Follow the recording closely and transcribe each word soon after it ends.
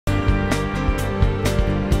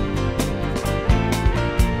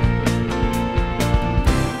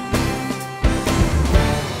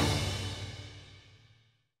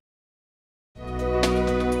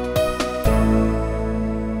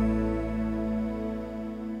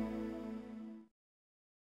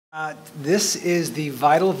This is the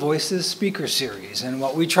Vital Voices speaker series, and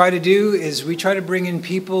what we try to do is we try to bring in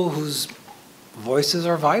people whose voices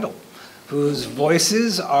are vital, whose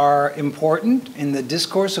voices are important in the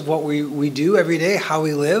discourse of what we do every day, how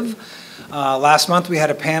we live. Last month we had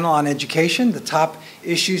a panel on education, the top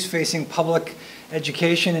issues facing public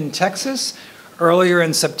education in Texas. Earlier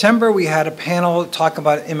in September we had a panel talk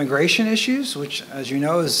about immigration issues, which, as you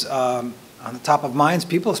know, is on the top of minds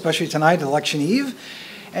people, especially tonight, election eve.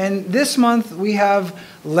 And this month we have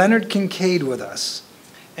Leonard Kincaid with us.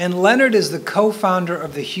 And Leonard is the co-founder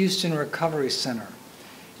of the Houston Recovery Center.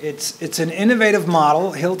 It's an innovative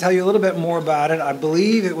model. He'll tell you a little bit more about it. I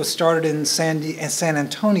believe it was started in San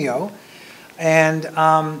Antonio. And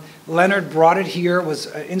Leonard brought it here, was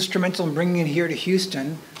instrumental in bringing it here to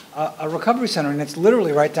Houston, a recovery center, and it's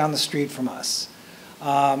literally right down the street from us.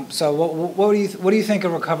 So what do you think a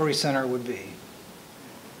recovery center would be?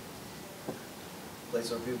 Place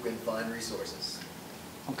where people can find resources.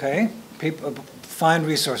 Okay, people find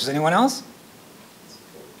resources. Anyone else?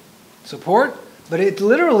 Support. But it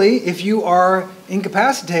literally, if you are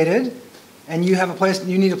incapacitated and you have a place,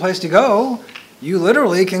 you need a place to go, you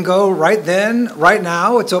literally can go right then, right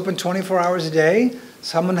now. It's open 24 hours a day.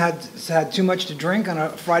 Someone has had too much to drink on a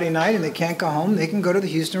Friday night and they can't go home. They can go to the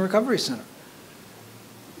Houston Recovery Center,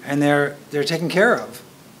 and they're taken care of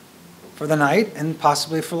for the night and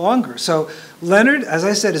possibly for longer. So Leonard, as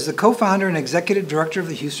I said, is the co-founder and executive director of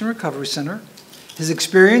the Houston Recovery Center. His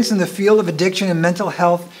experience in the field of addiction and mental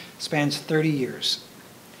health spans 30 years.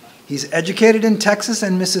 He's educated in Texas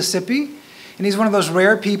and Mississippi, and he's one of those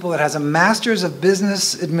rare people that has a master's of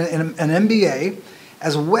business, an MBA,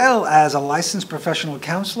 as well as a licensed professional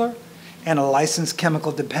counselor and a licensed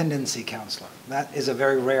chemical dependency counselor. That is a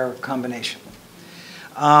very rare combination.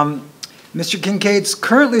 Mr. Kincaid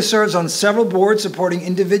currently serves on several boards supporting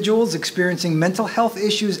individuals experiencing mental health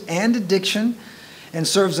issues and addiction, and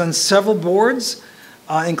serves on several boards,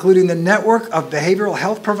 including the Network of Behavioral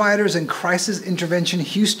Health Providers and Crisis Intervention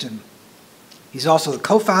Houston. He's also the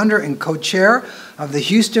co-founder and co-chair of the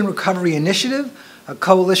Houston Recovery Initiative, a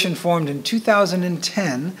coalition formed in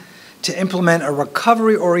 2010 to implement a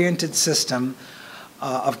recovery-oriented system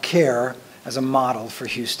of care as a model for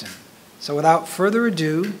Houston. So without further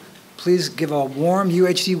ado, please give a warm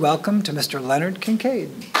UHD welcome to Mr. Leonard Kincaid.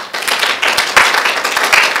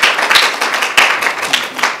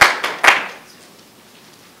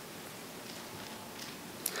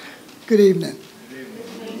 Good evening.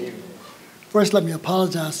 First, let me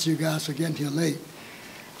apologize to you guys for getting here late.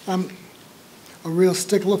 I'm a real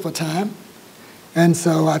stickler for time, and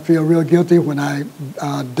so I feel real guilty when I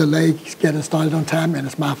delay getting started on time, and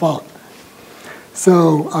it's my fault.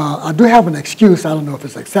 So I do have an excuse. I don't know if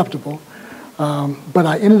it's acceptable, but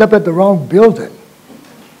I ended up at the wrong building.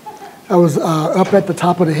 I was up at the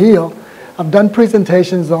top of the hill. I've done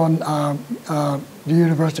presentations on the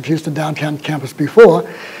University of Houston downtown campus before,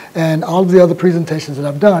 and all of the other presentations that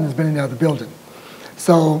I've done has been in the other building.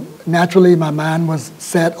 So naturally, my mind was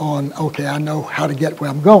set on, okay, I know how to get where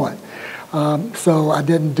I'm going. So I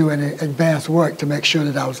didn't do any advanced work to make sure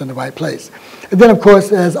that I was in the right place. And then, of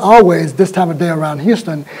course, as always, this time of day around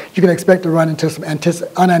Houston, you can expect to run into some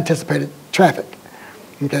unanticipated traffic.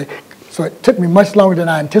 Okay? So it took me much longer than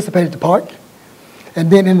I anticipated to park, and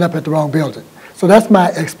then ended up at the wrong building. So that's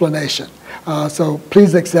my explanation. So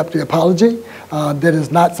please accept the apology. That is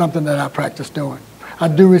not something that I practice doing. I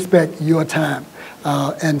do respect your time.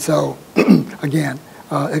 And so, again,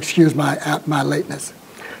 excuse my lateness.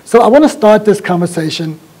 So I want to start this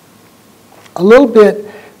conversation a little bit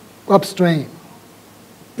upstream.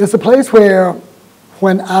 It's a place where,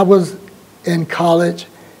 when I was in college,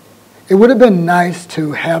 it would have been nice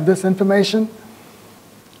to have this information.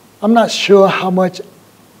 I'm not sure how much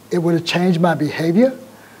it would have changed my behavior,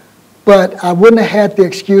 but I wouldn't have had the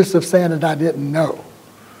excuse of saying that I didn't know.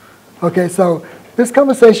 Okay, so this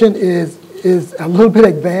conversation is a little bit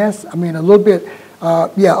advanced. I mean, a little bit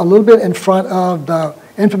in front of the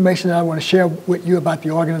information that I want to share with you about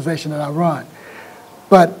the organization that I run.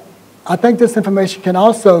 But I think this information can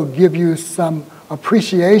also give you some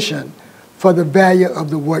appreciation for the value of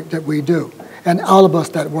the work that we do, and all of us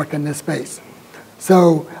that work in this space.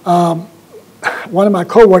 So one of my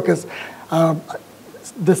coworkers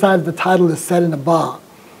decided the title is Setting the Bar,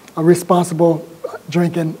 a Responsible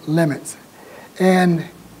Drinking Limits. And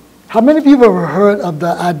how many of you have ever heard of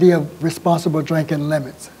the idea of responsible drinking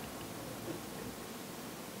limits?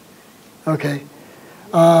 Okay.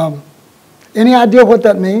 Any idea what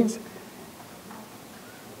that means?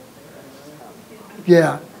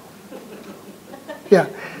 Yeah. Yeah.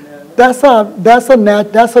 That's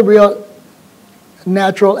a real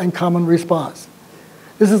natural and common response.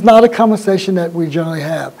 This is not a conversation that we generally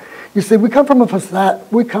have. You see, we come from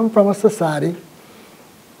a society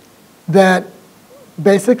that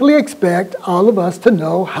basically expect all of us to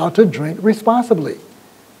know how to drink responsibly.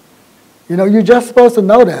 You know, you're just supposed to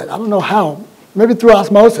know that. I don't know how. Maybe through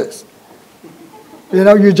osmosis. You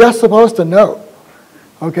know, you're just supposed to know.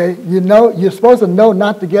 Okay? You know, you're supposed to know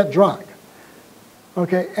not to get drunk.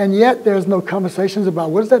 Okay? And yet there's no conversations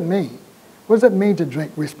about what does that mean? What does it mean to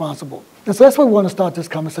drink responsible? And so that's why we want to start this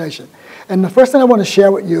conversation. And the first thing I want to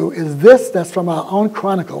share with you is this that's from our own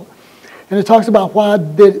chronicle. And it talks about why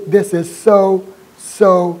this is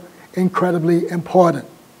so incredibly important.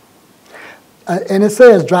 And it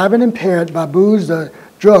says, driving impaired by booze or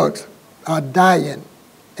drugs are dying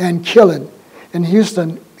and killing in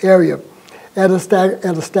Houston area at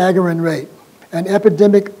a staggering rate. An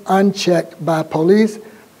epidemic unchecked by police,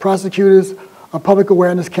 prosecutors, a public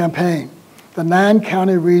awareness campaign. The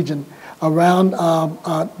 9-county region around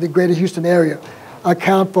the greater Houston area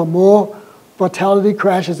account for more fatality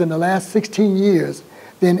crashes in the last 16 years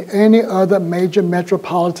than any other major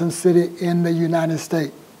metropolitan city in the United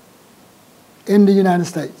States. In the United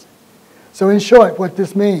States. So in short, what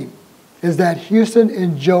this means is that Houston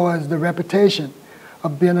enjoys the reputation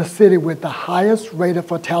of being a city with the highest rate of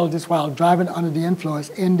fatalities while driving under the influence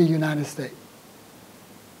in the United States.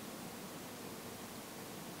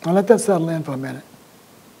 Now let that settle in for a minute.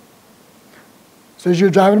 So as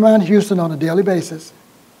you're driving around Houston on a daily basis,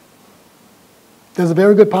 there's a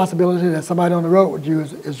very good possibility that somebody on the road with you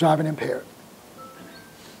is driving impaired.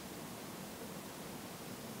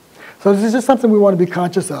 So this is just something we want to be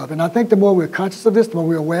conscious of. And I think the more we're conscious of this, the more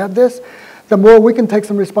we're aware of this, the more we can take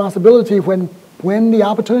some responsibility when the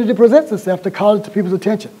opportunity presents itself to call it to people's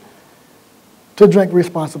attention, to drink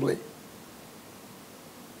responsibly.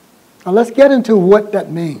 Now let's get into what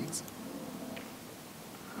that means.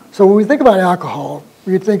 So when we think about alcohol,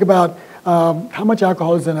 we think about how much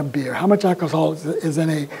alcohol is in a beer, how much alcohol is in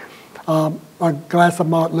a glass of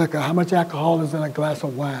malt liquor, how much alcohol is in a glass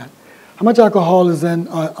of wine, how much alcohol is in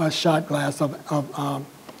a shot glass of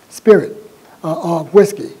spirit or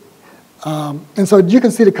whiskey. And so you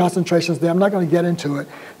can see the concentrations there. I'm not going to get into it.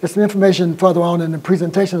 There's some information further on in the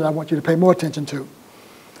presentation that I want you to pay more attention to.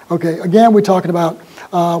 Okay, again, we're talking about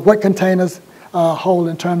what containers hold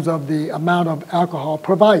in terms of the amount of alcohol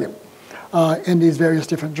per volume in these various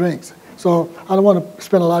different drinks. So I don't want to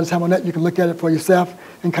spend a lot of time on that. You can look at it for yourself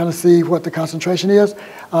and kind of see what the concentration is.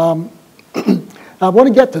 I want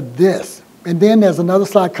to get to this, and then there's another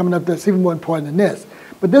slide coming up that's even more important than this.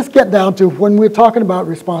 But this gets down to when we're talking about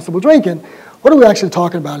responsible drinking, what are we actually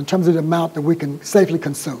talking about in terms of the amount that we can safely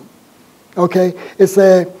consume? Okay, it's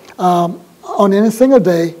on any single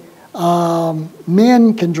day,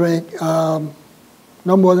 men can drink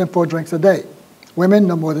no more than 4 drinks a day. Women,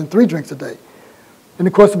 no more than 3 drinks a day. In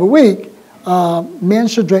the course of a week, men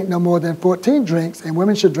should drink no more than 14 drinks, and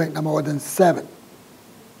women should drink no more than 7.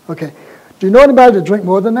 Okay. Do you know anybody that drink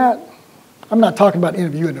more than that? I'm not talking about any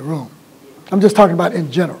of you in the room. I'm just talking about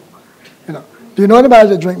in general. You know. Do you know anybody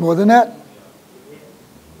that drink more than that?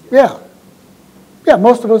 Yeah. Yeah,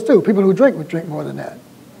 most of us do. People who drink would drink more than that.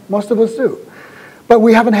 Most of us do. But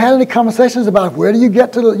we haven't had any conversations about where do you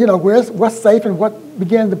get to, what's safe and what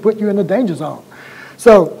begins to put you in the danger zone.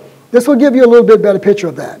 So this will give you a little bit better picture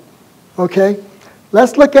of that. Okay?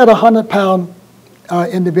 Let's look at a 100-pound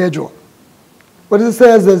individual. What it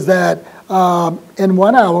says is that in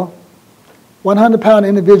 1 hour, 100-pound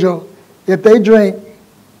individual, if they drink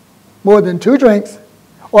more than 2 drinks,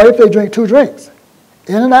 or if they drink 2 drinks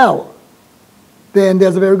in an hour, then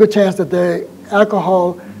there's a very good chance that the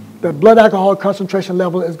blood alcohol concentration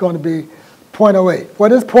level is going to be 0.08.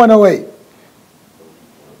 What is 0.08?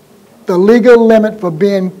 The legal limit for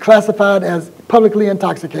being classified as publicly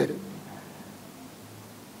intoxicated.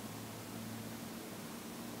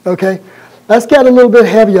 Okay? Let's get a little bit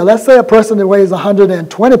heavier. Let's say a person that weighs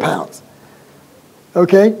 120 pounds.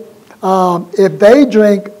 Okay? If they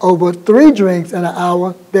drink over 3 drinks in an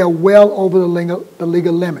hour, they're well over the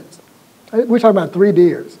legal limits. We're talking about 3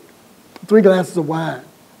 beers, 3 glasses of wine,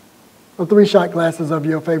 or 3 shot glasses of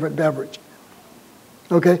your favorite beverage.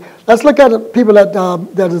 Okay? Let's look at people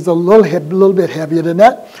that is a little bit heavier than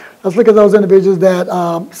that. Let's look at those individuals that,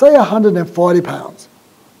 say, 140 pounds.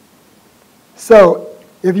 So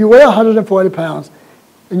if you weigh 140 pounds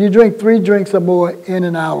and you drink 3 drinks or more in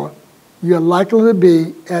an hour, you're likely to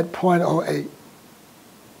be at 0.08.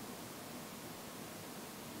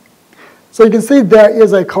 So you can see there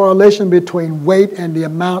is a correlation between weight and the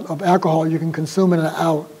amount of alcohol you can consume in an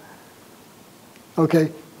hour.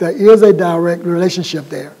 Okay, there is a direct relationship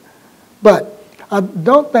there. But I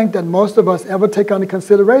don't think that most of us ever take under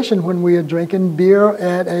consideration when we are drinking beer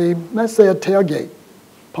at a, let's say, a tailgate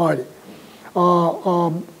party.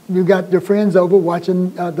 You got your friends over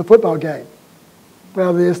watching the football game,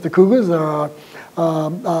 whether it's the Cougars or,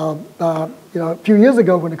 a few years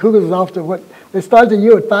ago when the Cougars was off to what, they started the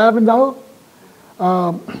year at 5-0.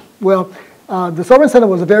 The Sobering Center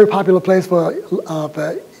was a very popular place for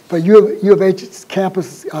U of H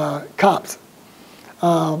campus cops.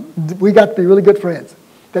 We got to be really good friends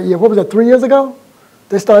that year. What was that, 3 years ago?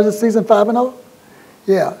 They started the season 5-0?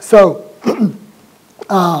 Yeah, so,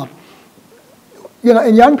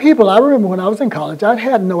 and young people, I remember when I was in college, I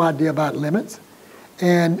had no idea about limits.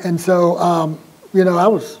 So, I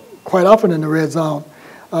was quite often in the red zone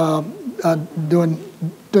during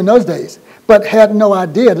those days, but had no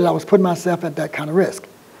idea that I was putting myself at that kind of risk.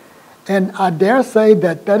 And I dare say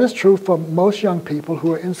that that is true for most young people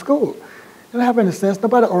who are in school. You don't have any sense,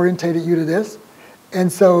 nobody orientated you to this.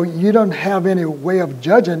 And so you don't have any way of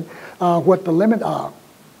judging what the limits are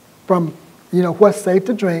from, what's safe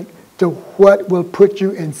to drink to what will put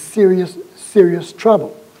you in serious, serious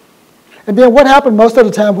trouble. And then what happens most of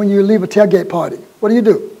the time when you leave a tailgate party? What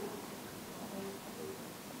do?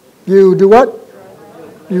 You do what?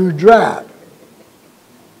 You drive.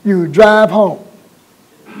 You drive home.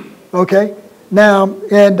 Okay? Now,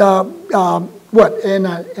 and in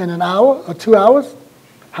an hour or 2 hours,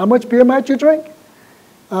 how much beer might you drink?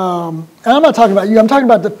 And I'm not talking about you. I'm talking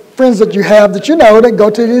about the friends that you have that that go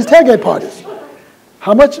to these tailgate parties.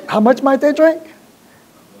 How much might they drink?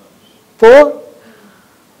 4?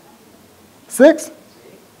 6?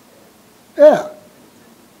 Yeah.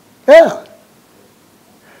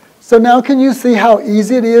 So now can you see how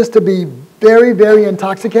easy it is to be very, very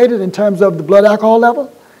intoxicated in terms of the blood alcohol level?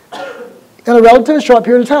 In a relatively short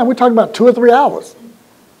period of time. We're talking about 2 or 3 hours.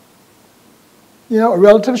 A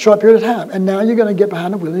relatively short period of time. And now you're going to get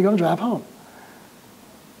behind the wheel and you're going to drive home.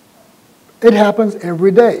 It happens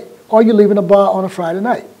every day. Or you're leaving a bar on a Friday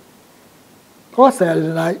night. Or Saturday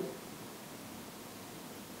night.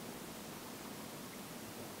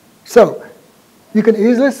 So, you can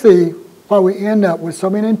easily see why we end up with so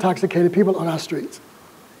many intoxicated people on our streets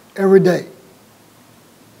every day.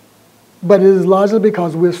 But it is largely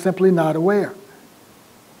because we're simply not aware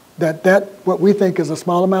that what we think is a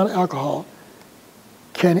small amount of alcohol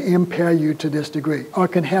can impair you to this degree or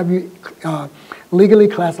can have you legally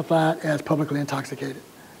classified as publicly intoxicated.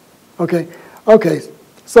 Okay,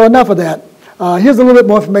 so enough of that. Here's a little bit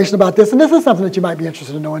more information about this, and this is something that you might be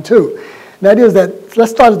interested in knowing too. And that is that,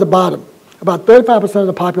 let's start at the bottom. About 35% of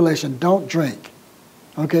the population don't drink.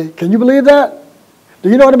 Okay, can you believe that? Do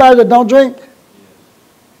you know anybody that don't drink?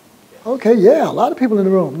 Okay, yeah, a lot of people in the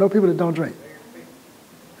room know people that don't drink.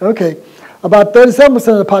 Okay, about 37%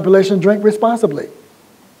 of the population drink responsibly. I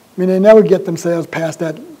mean, they never get themselves past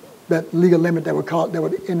that legal limit that would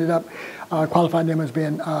ended up qualifying them as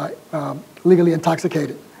being legally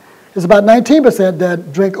intoxicated. It's about 19%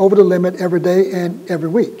 that drink over the limit every day and every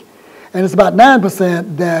week. And it's about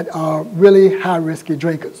 9% that are really high-risky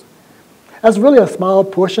drinkers. That's really a small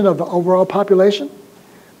portion of the overall population,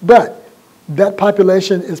 but that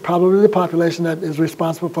population is probably the population that is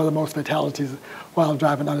responsible for the most fatalities while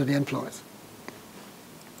driving under the influence.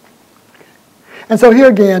 And so here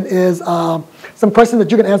again is some questions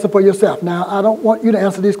that you can answer for yourself. Now, I don't want you to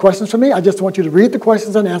answer these questions for me. I just want you to read the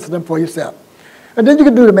questions and answer them for yourself. And then you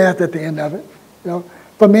can do the math at the end of it.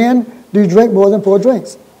 For men, do you drink more than 4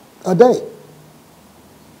 drinks a day?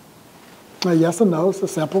 Yes or no, it's a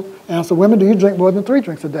simple answer. Women, do you drink more than 3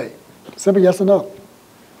 drinks a day? Simple yes or no.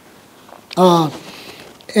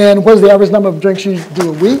 And what is the average number of drinks you do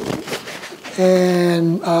a week?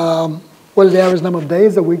 And what is the average number of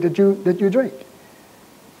days a week that you drink?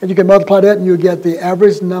 And you can multiply that and you get the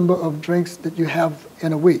average number of drinks that you have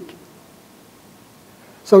in a week.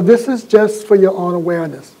 So this is just for your own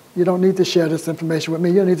awareness. You don't need to share this information with me.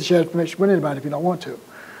 You don't need to share information with anybody if you don't want to.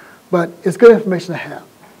 But it's good information to have.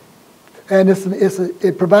 And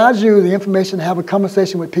it provides you the information to have a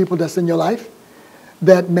conversation with people that's in your life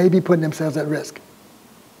that may be putting themselves at risk.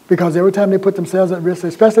 Because every time they put themselves at risk,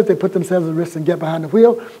 especially if they put themselves at risk and get behind the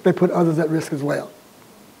wheel, they put others at risk as well.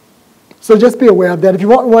 So just be aware of that. If you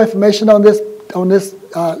want more information on this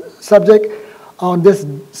subject, on this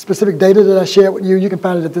specific data that I shared with you, you can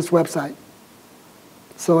find it at this website.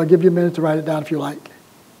 So I'll give you a minute to write it down if you like.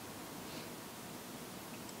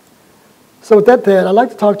 So with that said, I'd like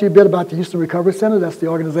to talk to you a bit about the Houston Recovery Center. That's the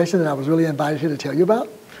organization that I was really invited here to tell you about.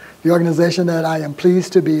 The organization that I am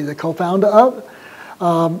pleased to be the co-founder of.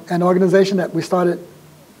 An organization that we started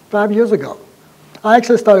 5 years ago. I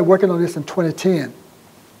actually started working on this in 2010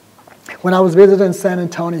 when I was visiting San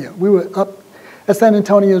Antonio. We were up at San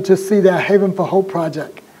Antonio to see their Haven for Hope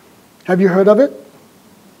project. Have you heard of it?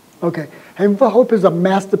 Okay. Haven for Hope is a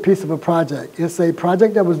masterpiece of a project. It's a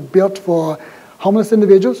project that was built for homeless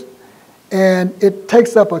individuals, and it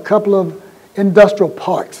takes up a couple of industrial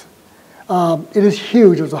parks. It is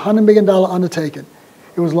huge. It was a $100 million undertaking.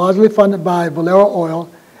 It was largely funded by Valero Oil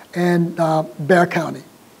and Bexar County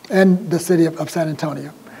and the city of San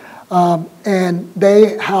Antonio. And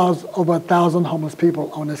they house over 1,000 homeless people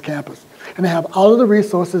on this campus. And they have all of the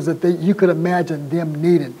resources that you could imagine them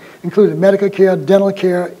needing, including medical care, dental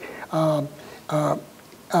care,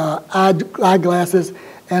 eyeglasses,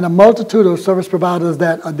 and a multitude of service providers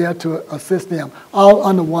that are there to assist them, all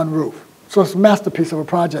under one roof. So it's a masterpiece of a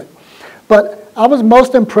project. But I was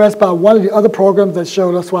most impressed by one of the other programs that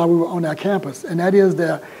showed us while we were on our campus, and that is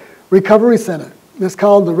their recovery center. It's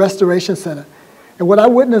called the Restoration Center. And what I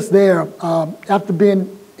witnessed there, after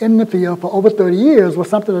being in the field for over 30 years, was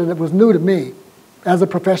something that was new to me as a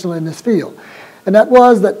professional in this field. And that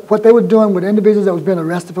was that what they were doing with individuals that was being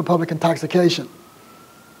arrested for public intoxication.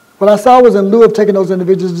 What I saw was, in lieu of taking those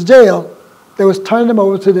individuals to jail, they was turning them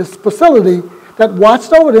over to this facility that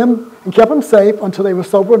watched over them and kept them safe until they were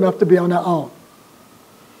sober enough to be on their own.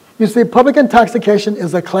 You see, public intoxication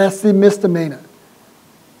is a Class C misdemeanor.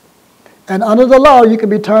 And under the law, you can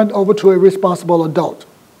be turned over to a responsible adult.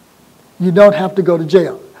 You don't have to go to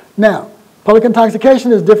jail. Now, public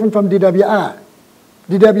intoxication is different from DWI.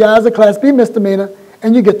 DWI is a Class B misdemeanor,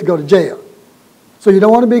 and you get to go to jail. So you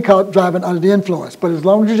don't want to be caught driving under the influence. But as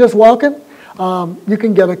long as you're just walking, you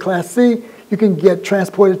can get a Class C. You can get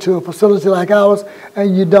transported to a facility like ours,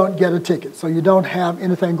 and you don't get a ticket. So you don't have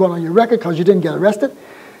anything going on your record because you didn't get arrested.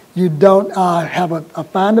 You don't have a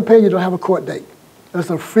fine to pay. You don't have a court date. It's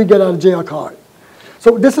a free get-out-of-jail card.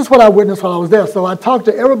 So this is what I witnessed while I was there. So I talked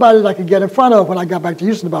to everybody that I could get in front of when I got back to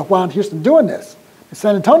Houston about why Houston doing this.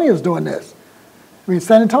 San Antonio is doing this. I mean,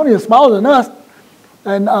 San Antonio is smaller than us,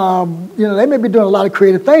 and you know, they may be doing a lot of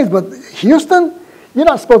creative things, but Houston, you're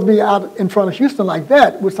not supposed to be out in front of Houston like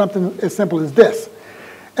that with something as simple as this.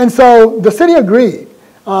 And so the city agreed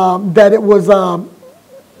that it was a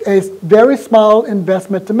very small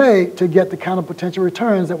investment to make to get the kind of potential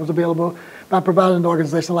returns that was available by providing an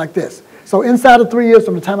organization like this. So inside of 3 years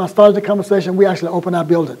from the time I started the conversation, we actually opened our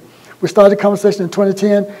building. We started the conversation in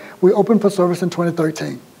 2010. We opened for service in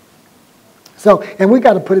 2013. So, and we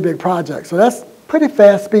got a pretty big project. So that's pretty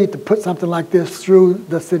fast speed to put something like this through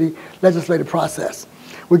the city legislative process.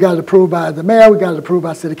 We got it approved by the mayor. We got it approved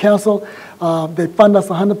by city council. They fund us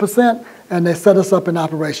 100%, and they set us up in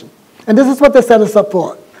operation. And this is what they set us up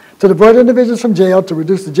for: to divert individuals from jail, to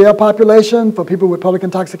reduce the jail population for people with public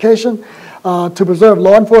intoxication, to preserve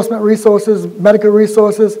law enforcement resources, medical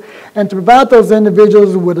resources, and to provide those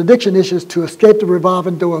individuals with addiction issues to escape the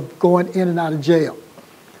revolving door of going in and out of jail,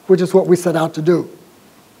 which is what we set out to do.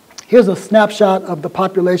 Here's a snapshot of the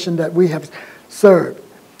population that we have served.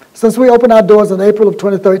 Since we opened our doors in April of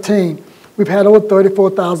 2013, we've had over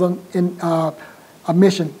 34,000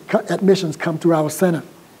 admissions come through our center.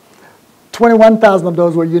 21,000 of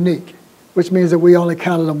those were unique, which means that we only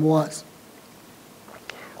counted them once.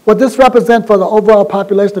 What this represents for the overall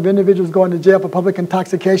population of individuals going to jail for public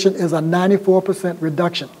intoxication is a 94%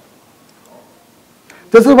 reduction.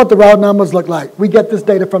 This is what the raw numbers look like. We get this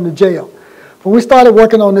data from the jail. When we started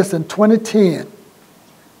working on this in 2010,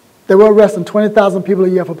 they were arresting 20,000 people a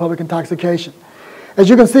year for public intoxication. As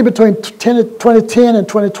you can see, between 2010 and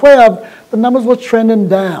 2012, the numbers were trending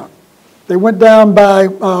down. They went down by,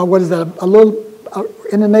 a little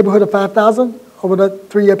in the neighborhood of 5,000 over the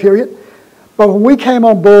 3-year period. But when we came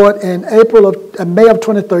on board in May of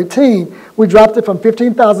 2013, we dropped it from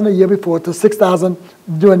 15,000 a year before to 6,000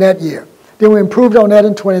 during that year. Then we improved on that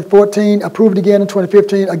in 2014, approved again in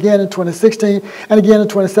 2015, again in 2016, and again in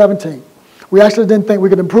 2017. We actually didn't think we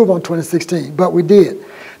could improve on 2016, but we did.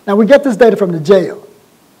 Now, we get this data from the jail.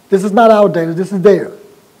 This is not our data, this is theirs.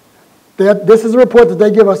 This is a report that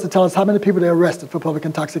they give us to tell us how many people they arrested for public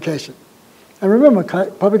intoxication. And remember,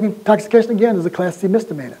 public intoxication, again, is a Class C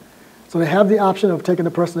misdemeanor. So they have the option of taking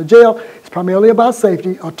the person to jail. It's primarily about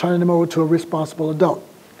safety or turning them over to a responsible adult.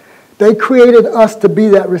 They created us to be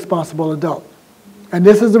that responsible adult. And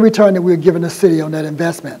this is the return that we're giving the city on that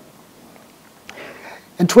investment.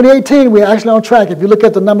 In 2018, we're actually on track. If you look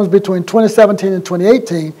at the numbers between 2017 and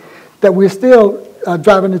 2018, that we're still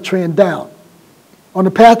driving the trend down. On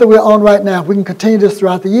the path that we're on right now, if we can continue this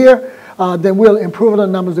throughout the year, then we'll improve on the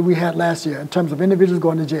numbers that we had last year in terms of individuals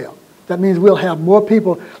going to jail. That means we'll have more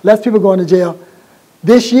people, less people going to jail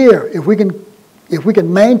this year. If we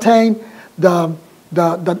can maintain the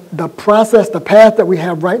process, the path that we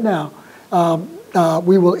have right now,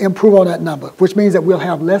 we will improve on that number, which means that we'll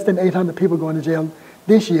have less than 800 people going to jail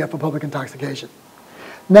this year for public intoxication.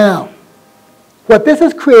 Now, what this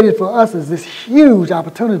has created for us is this huge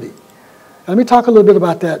opportunity. Let me talk a little bit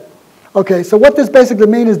about that. Okay, so what this basically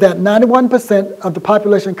means is that 91% of the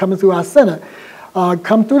population coming through our center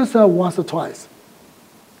come through the center once or twice.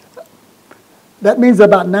 That means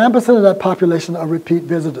about 9% of that population are repeat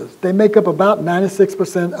visitors. They make up about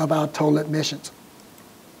 96% of our total admissions.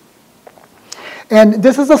 And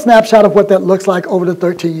this is a snapshot of what that looks like over the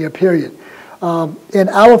 13-year period. In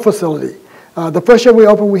our facility, the first year we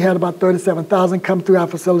opened, we had about 37,000 come through our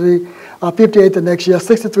facility, 58 the next year,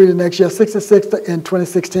 63 the next year, 66 in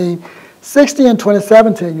 2016, 60 in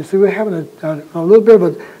 2017. You see, we're having a little bit of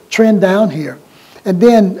a trend down here. And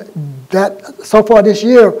then so far this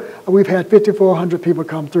year, we've had 5,400 people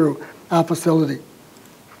come through our facility.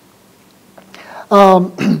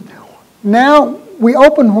 Now,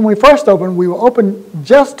 when we first opened, we were open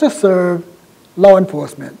just to serve law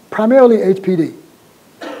enforcement, primarily HPD.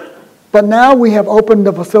 But now we have opened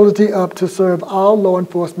the facility up to serve all law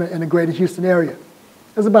enforcement in the greater Houston area.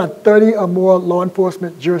 There's about 30 or more law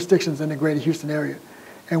enforcement jurisdictions in the greater Houston area,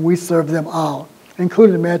 and we serve them all,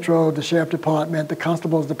 including the Metro, the Sheriff Department, the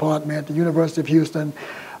Constable's Department, the University of Houston,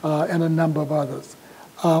 and a number of others.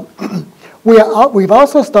 We've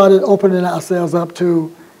also started opening ourselves up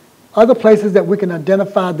to other places that we can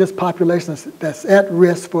identify this population that's at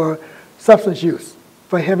risk for substance use,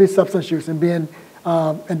 for heavy substance use, and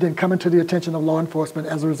then coming to the attention of law enforcement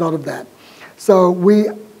as a result of that. So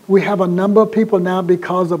we have a number of people now,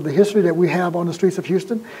 because of the history that we have on the streets of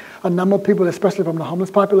Houston, a number of people, especially from the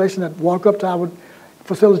homeless population, that walk up to our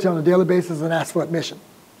facility on a daily basis and ask for admission.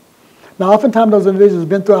 Now, oftentimes those individuals have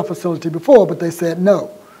been through our facility before, but they said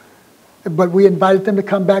no. But we invited them to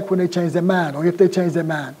come back when they changed their mind, or if they changed their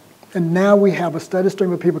mind. And now we have a steady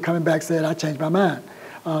stream of people coming back saying, I changed my mind.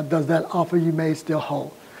 Does that offer you made still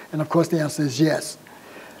hold? And of course the answer is yes.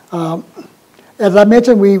 As I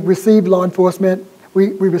mentioned, we receive law enforcement.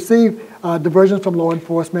 We receive diversions from law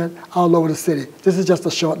enforcement all over the city. This is just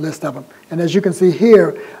a short list of them. And as you can see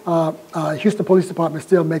here, Houston Police Department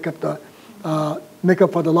still make up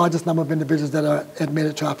for the largest number of individuals that are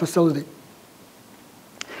admitted to our facility.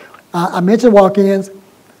 I mentioned walk-ins.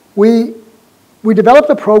 We developed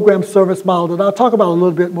a program service model that I'll talk about a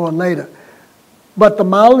little bit more later. But the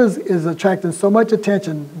model is attracting so much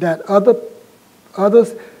attention that other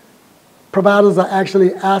providers are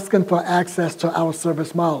actually asking for access to our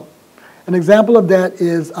service model. An example of that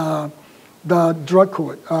is the drug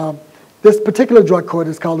court. This particular drug court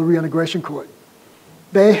is called the Reintegration Court.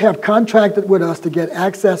 They have contracted with us to get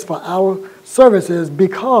access for our services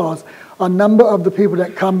because a number of the people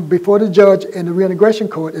that come before the judge in the Reintegration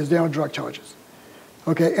Court is there on drug charges.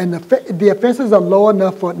 Okay, and the offenses are low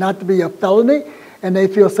enough for it not to be a felony, and they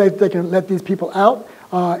feel safe they can let these people out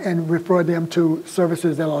and refer them to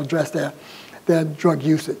services that will address their drug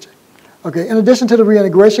usage. Okay, in addition to the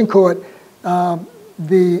Reintegration Court,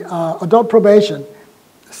 the adult probation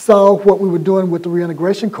saw what we were doing with the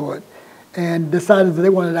Reintegration Court and decided that they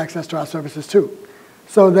wanted access to our services too.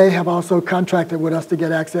 So they have also contracted with us to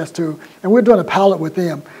get access to, and we're doing a pilot with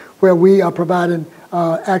them where we are providing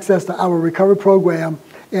access to our recovery program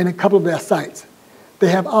in a couple of their sites.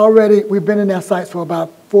 We've been in their sites for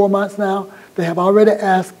about 4 months now. They have already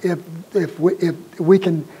asked if we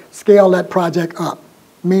can scale that project up,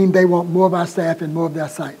 meaning they want more of our staff in more of their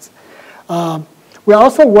sites. We're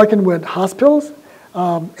also working with hospitals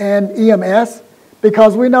and EMS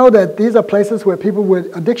because we know that these are places where people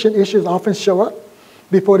with addiction issues often show up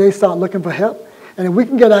before they start looking for help. And if we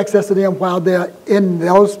can get access to them while they're in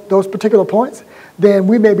those particular points, then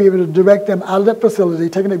we may be able to direct them out of that facility,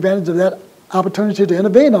 taking advantage of that opportunity to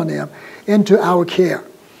intervene on them into our care.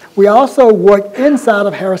 We also work inside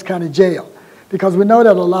of Harris County Jail because we know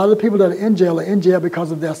that a lot of the people that are in jail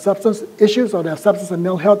because of their substance issues or their substance and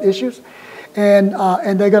mental health issues. And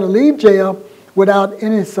they're going to leave jail without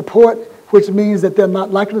any support, which means that they're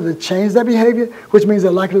not likely to change their behavior, which means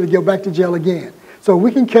they're likely to go back to jail again. So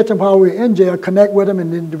we can catch them while we're in jail, connect with them,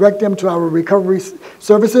 and then direct them to our recovery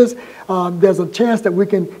services. There's a chance that we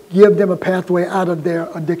can give them a pathway out of their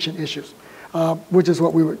addiction issues, which is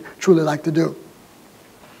what we would truly like to do.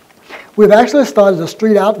 We've actually started a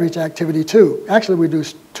street outreach activity too. Actually, we do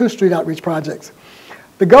 2 street outreach projects.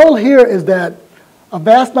 The goal here is that a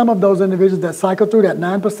vast number of those individuals that cycle through, that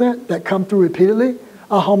 9% that come through repeatedly,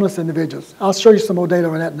 are homeless individuals. I'll show you some more data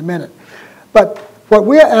on that in a minute. But what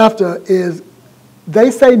we're after is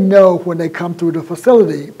they say no when they come through the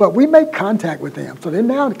facility, but we make contact with them, so they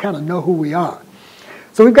now kind of know who we are.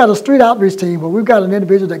 So we've got a street outreach team where we've got an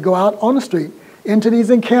individual that go out on the street into these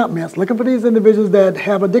encampments, looking for these individuals that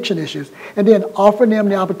have addiction issues, and then offering them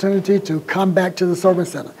the opportunity to come back to the Sober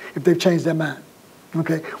Center if they've changed their mind.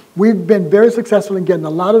 Okay, we've been very successful in getting a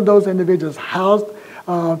lot of those individuals housed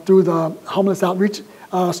through the homeless outreach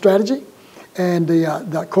strategy and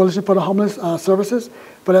the Coalition for the Homeless Services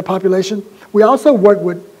for that population. We also work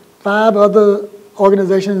with 5 other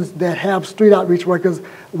organizations that have street outreach workers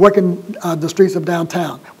working the streets of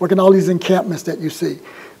downtown, working all these encampments that you see.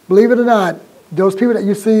 Believe it or not, those people that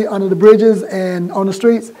you see under the bridges and on the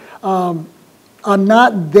streets are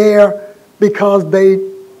not there because they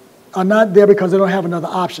don't have another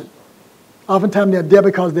option. Oftentimes they're there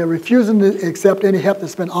because they're refusing to accept any help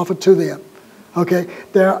that's been offered to them. Okay,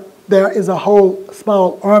 there is a whole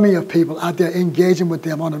small army of people out there engaging with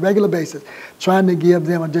them on a regular basis, trying to give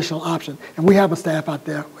them additional options. And we have a staff out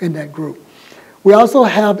there in that group. We also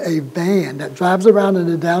have a van that drives around in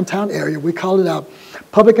the downtown area. We call it our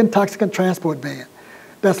public intoxicant transport van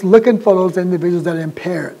that's looking for those individuals that are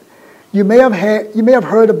impaired. You may have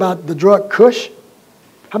heard about the drug Kush.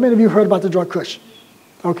 How many of you heard about the drug Kush?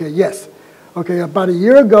 Okay, yes. Okay, about a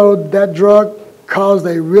year ago, that drug caused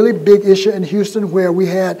a really big issue in Houston where we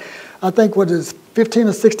had, I think, 15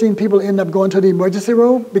 or 16 people end up going to the emergency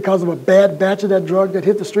room because of a bad batch of that drug that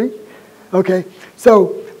hit the street. Okay,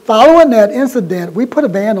 so following that incident, we put a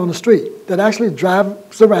van on the street that actually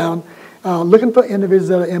drives around looking for individuals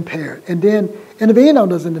that are impaired and then intervene on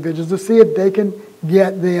those individuals to see if they can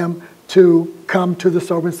get them to come to the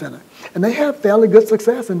Sober Center. And they have fairly good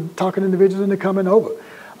success in talking to individuals into coming over.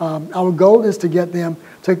 Our goal is to get them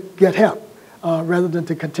to get help rather than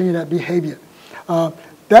to continue that behavior.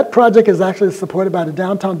 That project is actually supported by the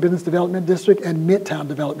Downtown Business Development District and Midtown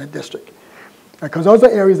Development District, because those are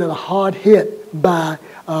areas that are hard hit by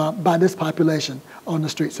this population on the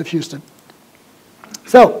streets of Houston.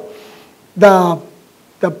 So the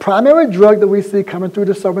primary drug that we see coming through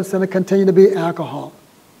the Sober Center continue to be alcohol.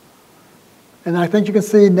 And I think you can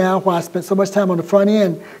see now why I spent so much time on the front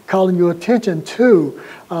end calling your attention to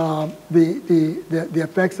the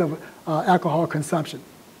effects of alcohol consumption.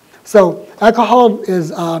 So alcohol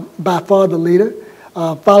is by far the leader,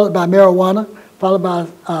 followed by marijuana, followed by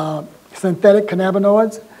synthetic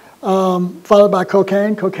cannabinoids, followed by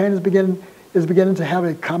cocaine. Cocaine is beginning to have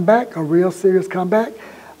a comeback, a real serious comeback.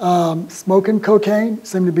 Smoking cocaine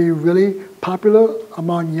seems to be really popular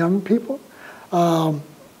among young people.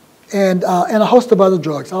 And a host of other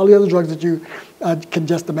drugs, all the other drugs that you can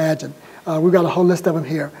just imagine. We've got a whole list of them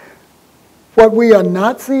here. What we are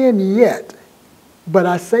not seeing yet, but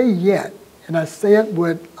I say yet, and I say it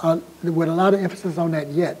with a lot of emphasis on that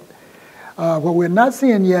yet, what we're not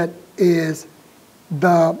seeing yet is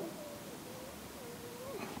the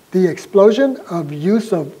explosion of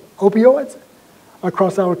use of opioids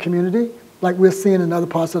across our community like we're seeing in other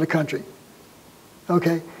parts of the country.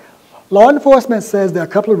 Okay? Law enforcement says there are a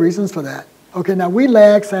couple of reasons for that. Okay, now we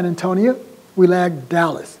lag San Antonio, we lag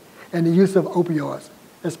Dallas in the use of opioids,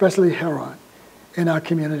 especially heroin in our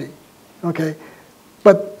community. Okay,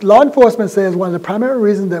 but law enforcement says one of the primary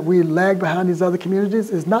reasons that we lag behind these other communities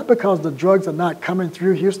is not because the drugs are not coming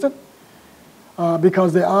through Houston,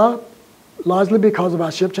 because they are, largely because of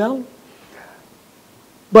our ship channel,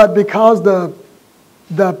 but because the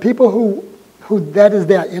people who that is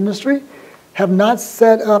their industry have not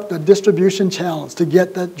set up the distribution channels to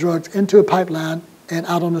get the drugs into a pipeline and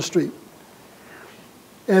out on the street.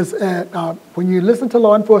 When you listen to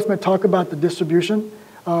law enforcement talk about the distribution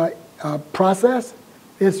process,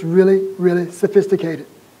 it's really, really sophisticated.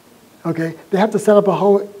 Okay, they have to set up a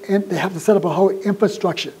whole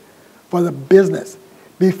infrastructure for the business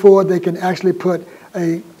before they can actually put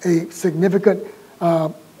a significant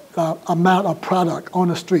amount of product on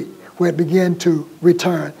the street where it begin to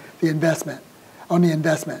return the investment.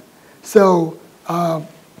 So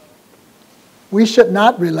we should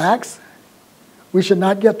not relax. We should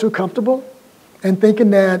not get too comfortable in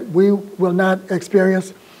thinking that we will not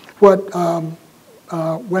experience what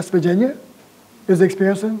West Virginia is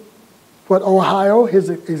experiencing, what Ohio is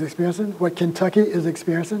experiencing, what Kentucky is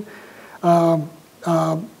experiencing.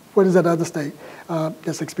 What is that other state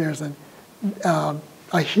that's experiencing?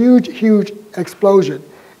 A huge, huge explosion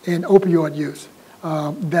in opioid use.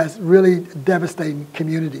 That's really devastating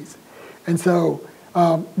communities. And so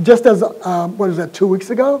just as, 2 weeks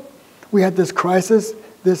ago, we had this crisis,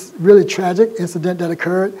 this really tragic incident that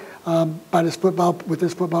occurred with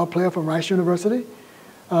this football player from Rice University.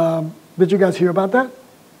 Did you guys hear about that?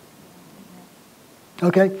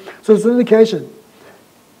 Okay, so it's an indication.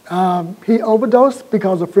 He overdosed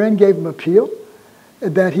because a friend gave him a pill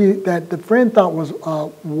that the friend thought was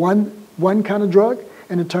one kind of drug,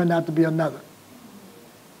 and it turned out to be another.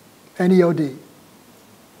 And he OD'd.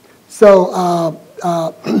 So,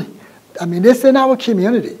 I mean, it's in our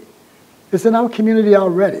community. It's in our community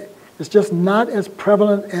already. It's just not as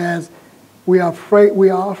prevalent as we are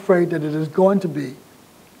afraid that it is going to be,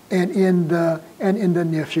 and in the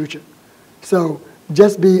near future. So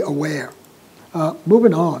just be aware.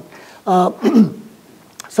 Moving on.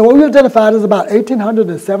 So what we identified is about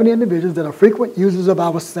 1,870 individuals that are frequent users of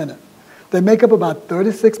our center. They make up about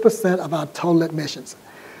 36% of our total admissions.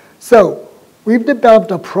 So we've developed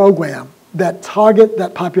a program that targets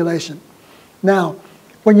that population. Now,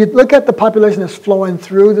 when you look at the population that's flowing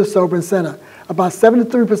through the Sobering Center, about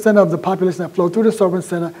 73% of the population that flow through the Sobering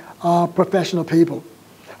Center are professional people.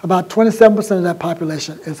 About 27% of that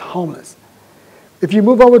population is homeless. If you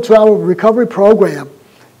move over to our recovery program,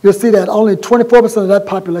 you'll see that only 24% of that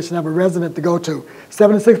population have a resident to go to.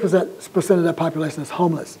 76% of that population is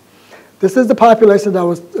homeless. This is the population that I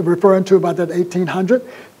was referring to, about that 1,800,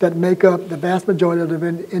 that make up the vast majority of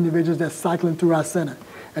the individuals that's cycling through our center.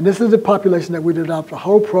 And this is the population that we developed a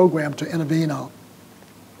whole program to intervene on.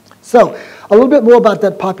 So a little bit more about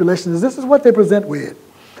that population is this is what they present with.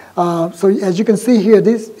 So as you can see here,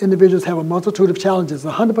 these individuals have a multitude of challenges.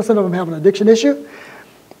 100% of them have an addiction issue.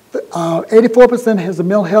 84% has a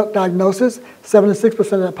mental health diagnosis. 76%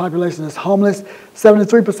 of that population is homeless.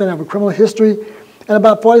 73% have a criminal history. And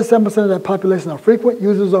about 47% of that population are frequent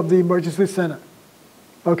users of the emergency center.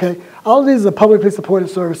 Okay? All of these are publicly supported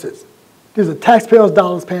services. These are taxpayers'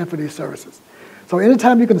 dollars paying for these services. So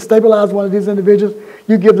anytime you can stabilize one of these individuals,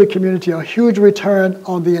 you give the community a huge return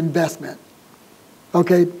on the investment.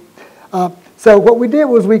 Okay? So what we did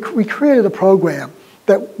was we created a program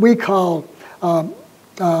that we call,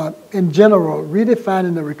 in general,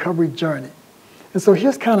 redefining the recovery journey. And so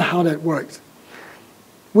here's kind of how that works.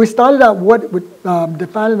 We started out with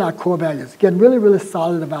defining our core values, getting really, really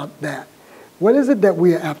solid about that. What is it that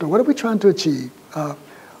we are after? What are we trying to achieve?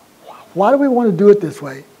 Why do we want to do it this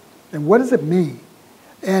way? And what does it mean?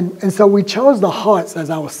 And so we chose the hearts as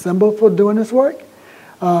our symbol for doing this work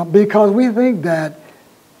because we think that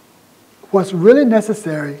what's really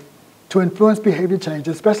necessary to influence behavior change,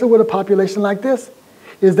 especially with a population like this,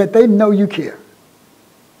 is that they know you care.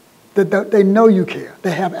 That they know you care.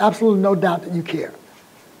 They have absolutely no doubt that you care.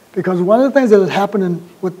 Because one of the things that is happening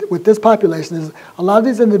with this population is a lot of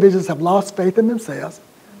these individuals have lost faith in themselves.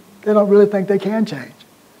 They don't really think they can change.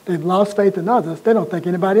 They've lost faith in others. They don't think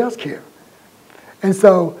anybody else cares. And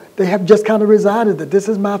so they have just kind of resided that this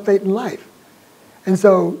is my fate in life. And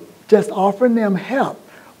so just offering them help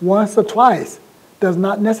once or twice does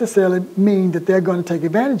not necessarily mean that they're going to take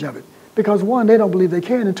advantage of it. Because one, they don't believe they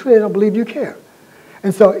can, and two, they don't believe you care.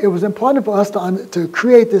 And so it was important for us to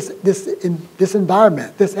create this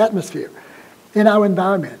environment, this atmosphere in our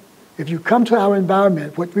environment. If you come to our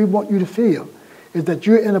environment, what we want you to feel is that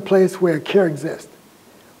you're in a place where care exists.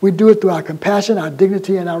 We do it through our compassion, our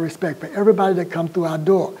dignity, and our respect for everybody that comes through our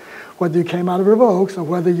door. Whether you came out of River Oaks or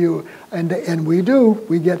whether you, and we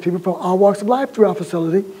get people from all walks of life through our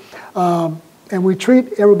facility. And we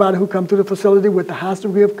treat everybody who comes through the facility with the highest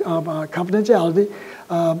degree of confidentiality.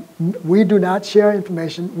 We do not share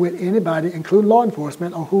information with anybody, including law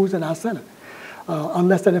enforcement, on who's in our center,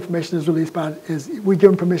 unless that information is released we give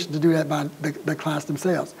them permission to do that by the clients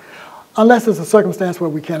themselves. Unless it's a circumstance where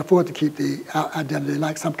we can't afford to keep the identity,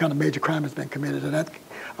 like some kind of major crime has been committed or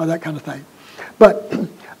that kind of thing. But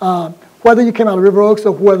whether you came out of River Oaks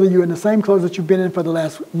or whether you're in the same clothes that you've been in for the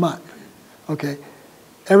last month, okay,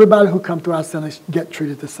 everybody who comes through our centers get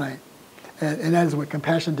treated the same. And that is with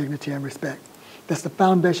compassion, dignity, and respect. That's the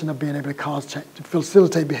foundation of being able to cause change, to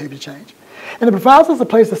facilitate behavior change. And it provides us a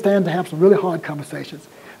place to stand to have some really hard conversations.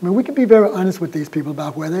 I mean, we can be very honest with these people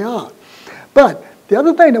about where they are. But the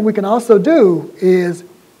other thing that we can also do is,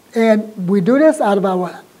 and we do this out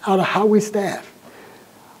of how we staff.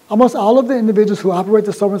 Almost all of the individuals who operate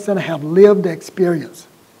the Sobering Center have lived experience.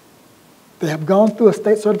 They have gone through a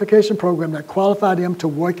state certification program that qualified them to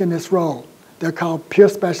work in this role. They're called peer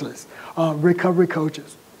specialists, recovery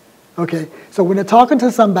coaches. Okay, so when they're talking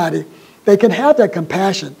to somebody, they can have that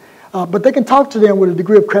compassion, but they can talk to them with a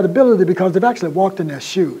degree of credibility because they've actually walked in their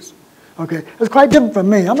shoes. Okay, it's quite different from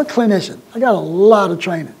me. I'm a clinician. I got a lot of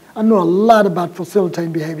training. I know a lot about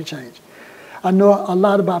facilitating behavior change. I know a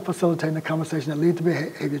lot about facilitating the conversation that leads to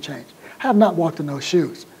behavior change. I have not walked in those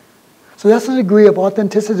shoes. So that's a degree of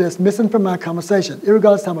authenticity that's missing from my conversation,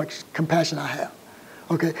 irregardless of how much compassion I have.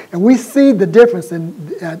 Okay, and we see the difference in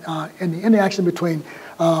the interaction between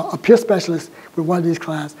a peer specialist with one of these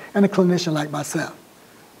clients and a clinician like myself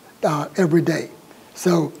every day.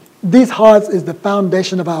 So these hearts is the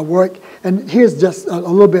foundation of our work, and here's just a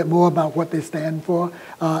little bit more about what they stand for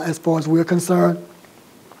as far as we're concerned.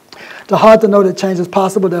 The heart to know that change is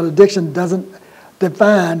possible, that addiction doesn't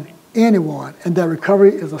define anyone, and that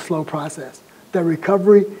recovery is a slow process. That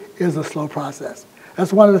recovery is a slow process.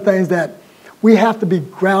 That's one of the things that we have to be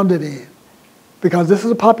grounded in, because this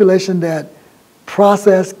is a population that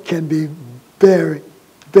process can be very,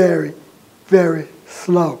 very, very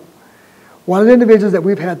slow. One of the individuals that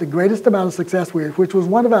we've had the greatest amount of success with, which was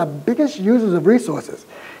one of our biggest users of resources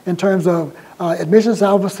in terms of admissions to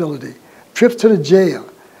our facility, trips to the jail,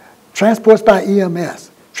 transports by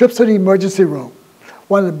EMS, trips to the emergency room.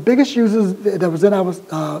 One of the biggest users that was in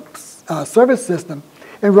our service system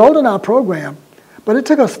enrolled in our program, but it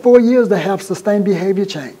took us 4 years to have sustained behavior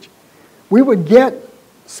change. We would get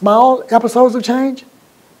small episodes of change,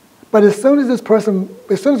 but as soon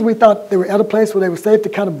as we thought they were at a place where they were safe to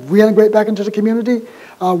kind of reintegrate back into the community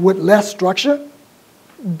with less structure,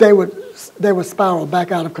 they would spiral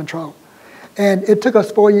back out of control. And it took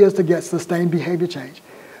us 4 years to get sustained behavior change.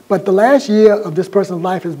 But the last year of this person's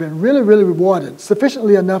life has been really, really rewarding,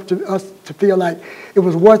 sufficiently enough to us to feel like it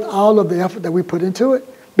was worth all of the effort that we put into it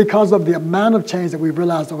because of the amount of change that we've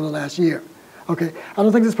realized over the last year. Okay, I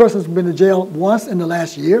don't think this person's been to jail once in the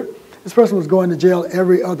last year. This person was going to jail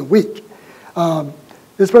every other week.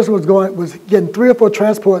 This person was getting 3 or 4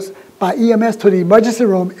 transports by EMS to the emergency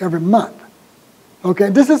room every month. Okay,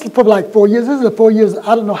 this is for like 4 years. This is the 4 years.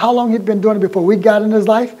 I don't know how long he'd been doing it before we got in his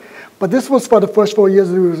life, but this was for the first 4 years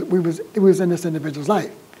he was in this individual's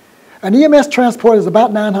life. An EMS transport is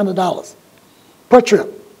about $900 per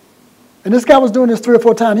trip. And this guy was doing this 3 or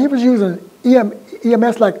 4 times. He was using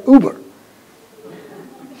EMS like Uber.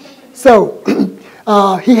 So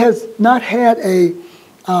he has not had a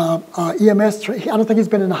EMS. I don't think he's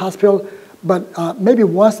been in the hospital, but maybe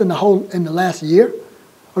once in the last year.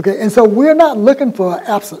 Okay, and so we're not looking for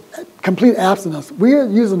complete abstinence. We're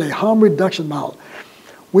using a harm reduction model.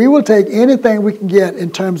 We will take anything we can get in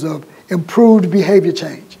terms of improved behavior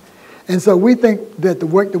change. And so we think that the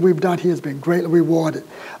work that we've done here has been greatly rewarded.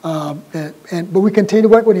 But we continue to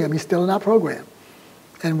work with him. He's still in our program.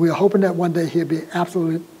 And we're hoping that one day he'll be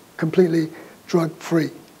absolutely, completely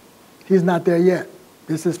drug-free. He's not there yet.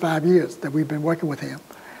 This is 5 years that we've been working with him.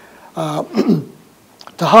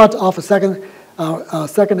 The heart to offer second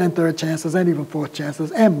and third chances and even fourth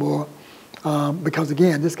chances and more because,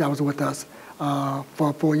 again, this guy was with us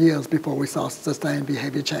for 4 years before we saw sustained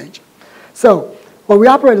behavior change. So while we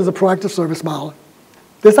operate as a proactive service model,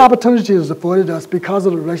 this opportunity is afforded us because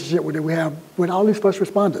of the relationship that we have with all these first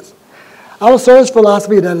responders. Our service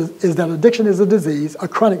philosophy is that addiction is a disease, a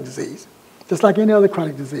chronic disease, just like any other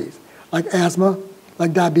chronic disease, like asthma,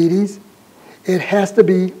 like diabetes. It has to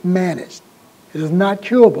be managed. It is not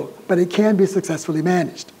curable, but it can be successfully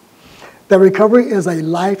managed. The recovery is a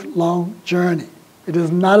lifelong journey. It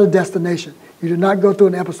is not a destination. You do not go through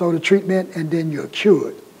an episode of treatment and then you're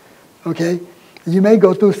cured, okay? You may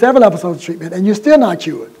go through several episodes of treatment and you're still not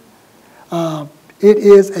cured. It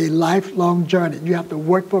is a lifelong journey. You have to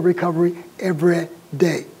work for recovery every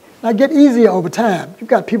day. Now, it gets easier over time. You've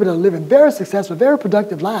got people that are living very successful, very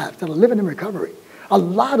productive lives that are living in recovery. A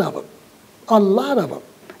lot of them. A lot of them.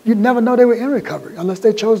 You'd never know they were in recovery unless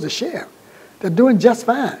they chose to share. They're doing just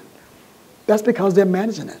fine. That's because they're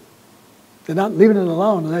managing it. They're not leaving it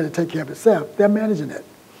alone and letting it take care of itself. They're managing it.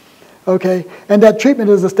 Okay? And that treatment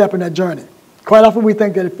is a step in that journey. Quite often we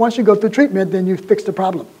think that if once you go through treatment, then you fix the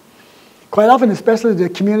problem. Quite often, especially the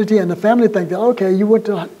community and the family think that, okay, you went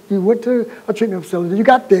to a treatment facility, you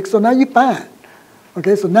got fixed, so now you're fine.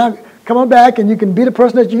 Okay, so now come on back and you can be the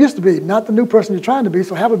person that you used to be, not the new person you're trying to be,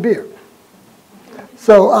 so have a beer.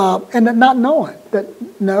 So, and not knowing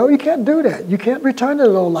that, no, you can't do that. You can't return to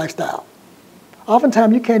the old lifestyle.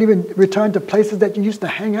 Oftentimes, you can't even return to places that you used to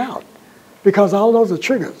hang out because all those are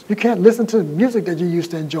triggers. You can't listen to the music that you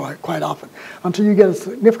used to enjoy quite often until you get a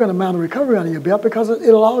significant amount of recovery under your belt because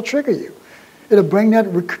it'll all trigger you. It'll bring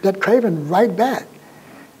that craving right back,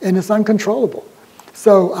 and it's uncontrollable.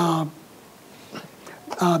 So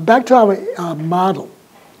back to our model.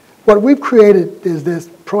 What we've created is this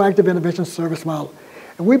proactive intervention service model.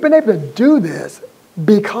 And we've been able to do this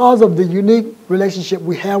because of the unique relationship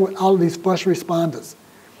we have with all of these first responders.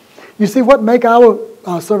 You see, what makes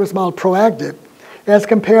our service model proactive as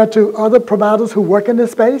compared to other providers who work in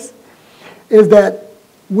this space is that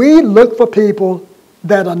we look for people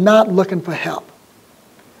that are not looking for help.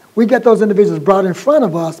 We get those individuals brought in front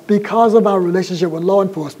of us because of our relationship with law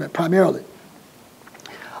enforcement, primarily.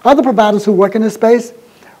 Other providers who work in this space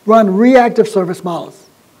run reactive service models.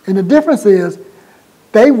 And the difference is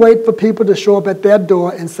they wait for people to show up at their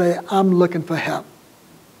door and say, I'm looking for help.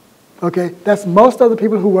 Okay? That's most of the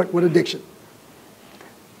people who work with addiction.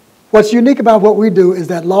 What's unique about what we do is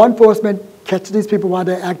that law enforcement catch these people while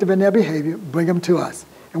they're active in their behavior, bring them to us,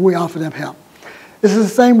 and we offer them help. This is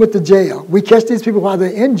the same with the jail. We catch these people while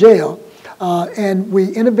they're in jail, and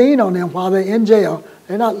we intervene on them while they're in jail.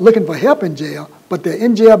 They're not looking for help in jail, but they're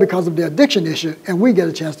in jail because of their addiction issue, and we get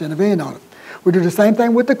a chance to intervene on them. We do the same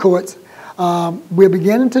thing with the courts. We're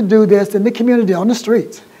beginning to do this in the community, on the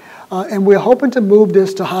streets, and we're hoping to move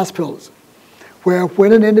this to hospitals, where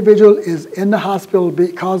when an individual is in the hospital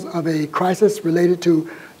because of a crisis related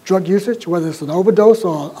to drug usage, whether it's an overdose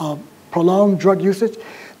or prolonged drug usage,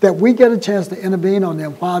 that we get a chance to intervene on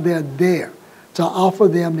them while they're there to offer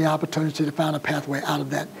them the opportunity to find a pathway out of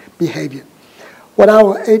that behavior. What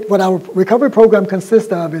our recovery program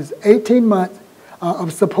consists of is 18 months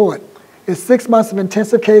of support. It's 6 months of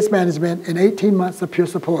intensive case management and 18 months of peer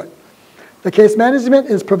support. The case management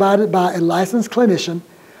is provided by a licensed clinician.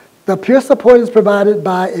 The peer support is provided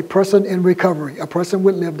by a person in recovery, a person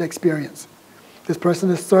with lived experience. This person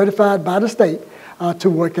is certified by the state to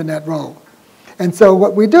work in that role. And so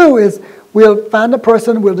what we do is we'll find a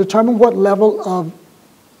person, we'll determine what level of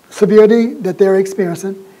severity that they're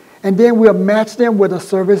experiencing, and then we'll match them with a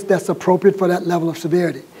service that's appropriate for that level of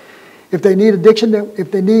severity. If they need addiction,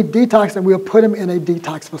 if they need detox, then we'll put them in a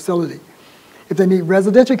detox facility. If they need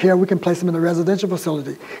residential care, we can place them in a residential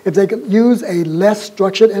facility. If they can use a less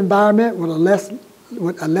structured environment with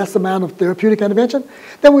a less amount of therapeutic intervention,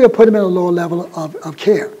 then we'll put them in a lower level of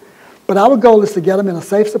care. But our goal is to get them in a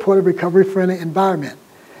safe, supportive, recovery-friendly environment,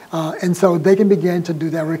 and so they can begin to do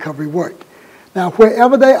their recovery work. Now,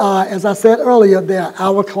 wherever they are, as I said earlier, they are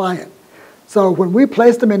our client. So when we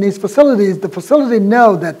place them in these facilities, the facility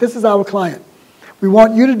knows that this is our client. We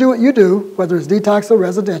want you to do what you do, whether it's detox or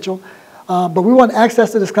residential, but we want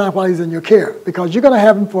access to this client while he's in your care, because you're going to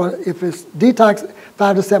have him for, if it's detox,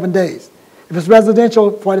 5 to 7 days. If it's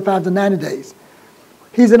residential, 45 to 90 days.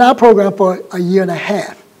 He's in our program for a year and a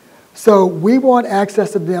half. So we want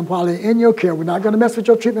access to them while they're in your care. We're not going to mess with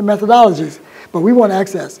your treatment methodologies, but we want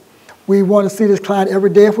access. We want to see this client every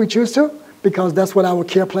day if we choose to, because that's what our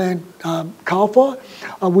care plan calls for.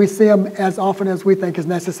 We see them as often as we think is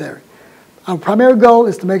necessary. Our primary goal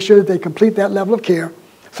is to make sure that they complete that level of care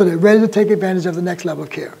so they're ready to take advantage of the next level of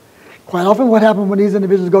care. Quite often what happens when these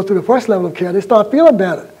individuals go through the first level of care, they start feeling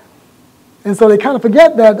better. And so they kind of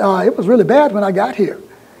forget that it was really bad when I got here.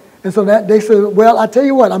 And so that they say, well, I tell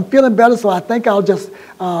you what, I'm feeling better, so I think I'll just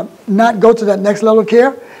not go to that next level of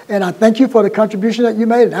care. And I thank you for the contribution that you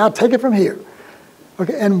made, and I'll take it from here.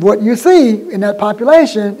 Okay, and what you see in that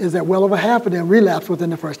population is that well over half of them relapse within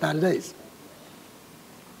the first 90 days.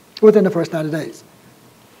 Within the first 90 days.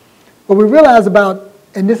 What we realize about,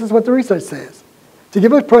 and this is what the research says, to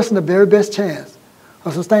give a person the very best chance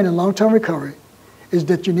of sustaining long-term recovery is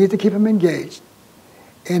that you need to keep them engaged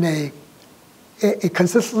in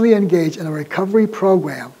consistently engaged in a recovery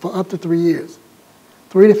program for up to 3 years,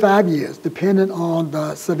 3 to 5 years, depending on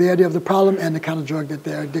the severity of the problem and the kind of drug that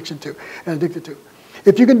they're addicted to.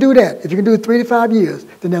 If you can do that, if you can do 3 to 5 years,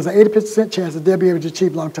 then there's an 80% chance that they'll be able to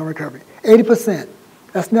achieve long-term recovery. 80%.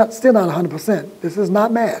 That's still not 100%. This is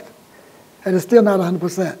not math. And it's still not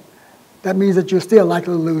 100%. That means that you're still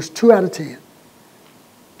likely to lose 2 out of 10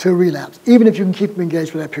 to relapse, even if you can keep them engaged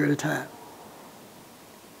for that period of time.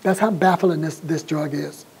 That's how baffling this drug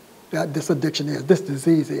is, this addiction is, this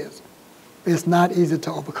disease is. It's not easy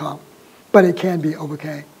to overcome, but it can be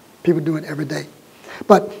overcome. People do it every day.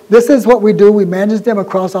 But this is what we do. We manage them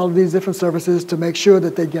across all of these different services to make sure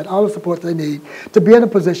that they get all the support they need to be in a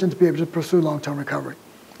position to be able to pursue long-term recovery.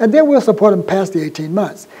 And then we'll support them past the 18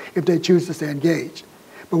 months if they choose to stay engaged.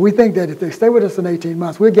 But we think that if they stay with us in 18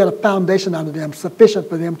 months, we'll get a foundation under them sufficient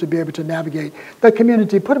for them to be able to navigate the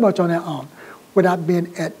community pretty much on their own without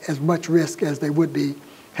being at as much risk as they would be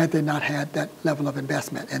had they not had that level of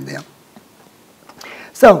investment in them.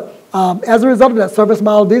 So as a result of that service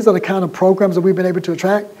model, these are the kind of programs that we've been able to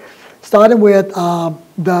attract, starting with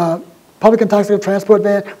the public intoxicated transport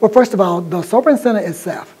van. Well, first of all, the sobering center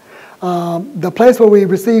itself, the place where we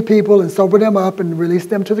receive people and sober them up and release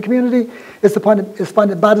them to the community, is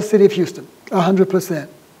funded by the city of Houston, 100%.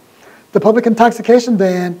 The public intoxication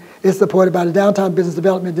van is supported by the Downtown Business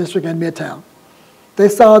Development District and Midtown. They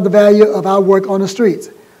saw the value of our work on the streets,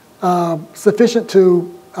 sufficient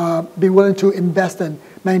to be willing to invest in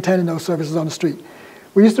maintaining those services on the street.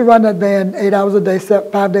 We used to run that van 8 hours a day,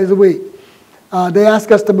 5 days a week. They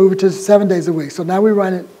asked us to move it to 7 days a week. So now we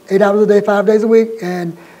run it 8 hours a day, 5 days a week,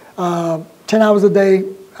 and 10 hours a day,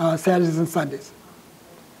 Saturdays and Sundays.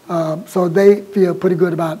 So they feel pretty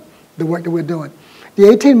good about the work that we're doing. The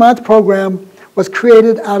 18-month program was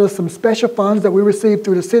created out of some special funds that we received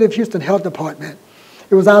through the City of Houston Health Department.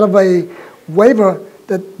 It was out of a waiver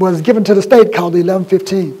that was given to the state called the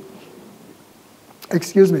 1115.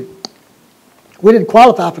 excuse me, we didn't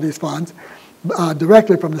qualify for these funds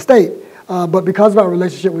directly from the state, but because of our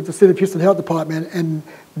relationship with the City of Houston Health Department and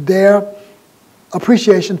their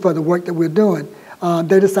appreciation for the work that we're doing,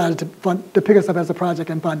 they decided to pick us up as a project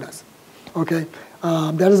and fund us. Okay,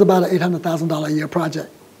 that is about an $800,000 a year project.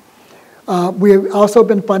 We've also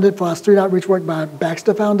been funded for our street outreach work by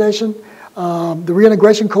Baxter Foundation. The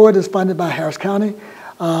reintegration court is funded by Harris County.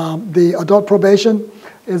 The adult probation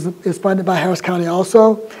is funded by Harris County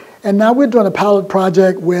also. And now we're doing a pilot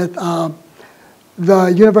project with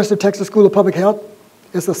the University of Texas School of Public Health.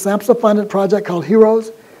 It's a SAMHSA-funded project called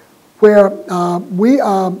HEROES, where we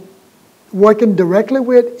are working directly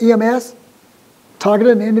with EMS,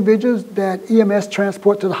 targeting individuals that EMS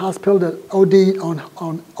transport to the hospital that OD'd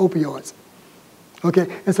on opioids. Okay,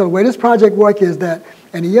 and so the way this project works is that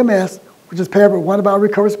an EMS, which is paired with one of our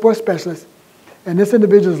recovery support specialists, and this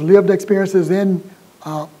individual's lived experiences in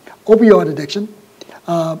opioid addiction,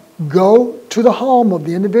 go to the home of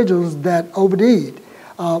the individuals that OD'd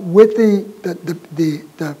with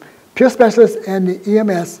the peer specialist and the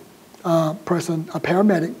EMS person, a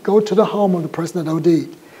paramedic, go to the home of the person that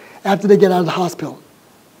OD'd after they get out of the hospital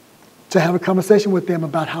to have a conversation with them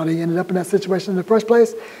about how they ended up in that situation in the first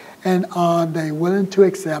place, and are they willing to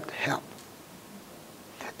accept help.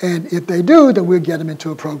 And if they do, then we'll get them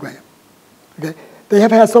into a program. Okay? They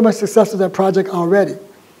have had so much success with that project already.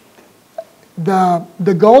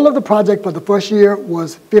 The goal of the project for the first year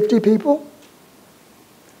was 50 people.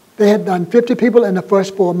 They had done 50 people in the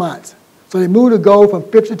first 4 months. So they moved the goal from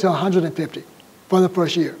 50 to 150 for the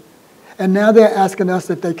first year. And now they're asking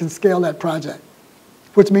us if they can scale that project,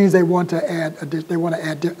 which means they want to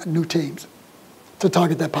add new teams to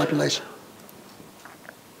target that population.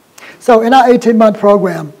 So in our 18-month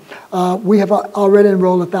program, we have already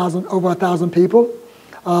enrolled over 1,000 people.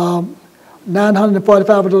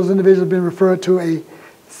 945 of those individuals have been referred to a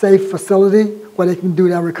safe facility where they can do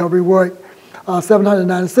their recovery work.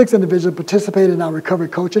 796 individuals participate in our recovery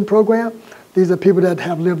coaching program. These are people that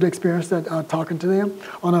have lived experience that are talking to them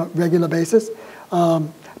on a regular basis.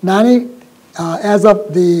 90, as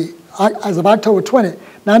of October 20,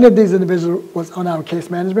 90 of these individuals was on our case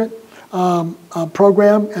management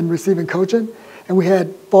program and receiving coaching. And we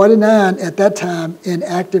had 49 at that time in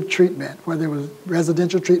active treatment, where there was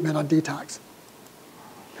residential treatment or detox.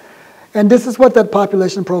 And this is what that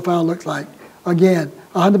population profile looks like. Again,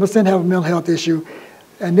 100% have a mental health issue,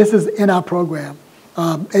 and this is in our program.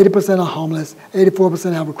 80% are homeless,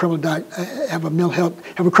 84% have a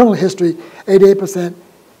criminal history, 88%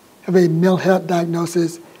 have a mental health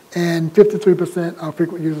diagnosis, and 53% are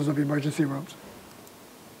frequent users of emergency rooms.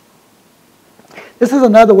 This is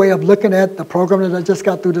another way of looking at the program that I just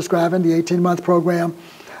got through describing, the 18-month program.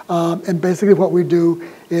 And basically what we do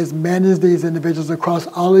is manage these individuals across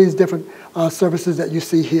all of these different services that you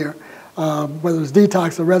see here, whether it's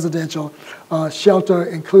detox or residential, shelter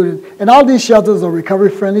included. And all these shelters are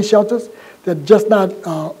recovery-friendly shelters. They're just not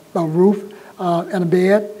a roof and a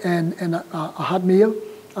bed and a hot meal.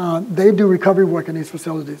 They do recovery work in these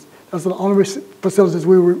facilities. Those are the only facilities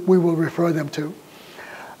we will refer them to.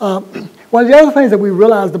 One of the other things that we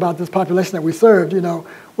realized about this population that we served,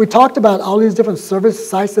 we talked about all these different service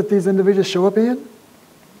sites that these individuals show up in.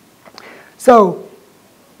 So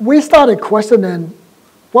we started questioning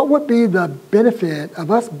what would be the benefit of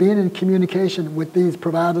us being in communication with these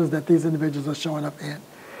providers that these individuals are showing up in.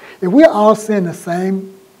 If we're all seeing the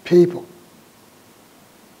same people,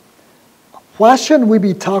 why shouldn't we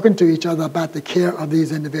be talking to each other about the care of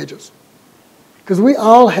these individuals? Because we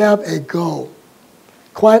all have a goal.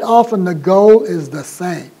 Quite often the goal is the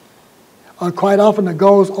same, or quite often the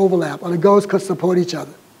goals overlap, or the goals could support each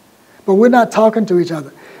other. But we're not talking to each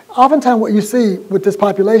other. Oftentimes what you see with this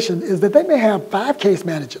population is that they may have 5 case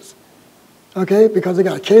managers, okay, because they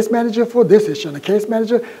got a case manager for this issue and a case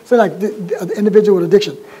manager, so like the individual with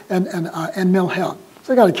addiction and mental health.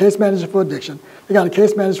 So they got a case manager for addiction. They got a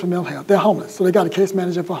case manager for mental health. They're homeless, so they got a case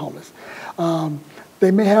manager for homeless.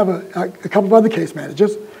 They may have a couple of other case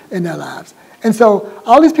managers in their lives. And so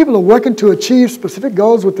all these people are working to achieve specific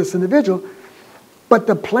goals with this individual, but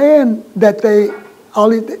the plan that the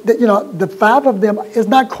 5 of them is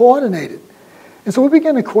not coordinated. And so we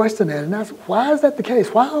begin to question that and ask, why is that the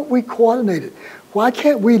case? Why aren't we coordinated? Why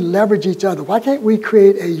can't we leverage each other? Why can't we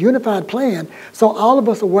create a unified plan so all of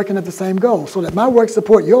us are working at the same goal, so that my work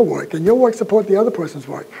support your work and your work support the other person's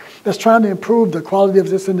work that's trying to improve the quality of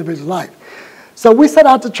this individual's life? So we set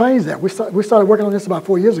out to change that. We started working on this about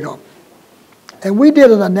 4 years ago. And we did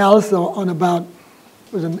an analysis on about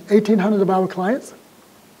 1,800 of our clients.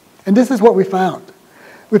 And this is what we found.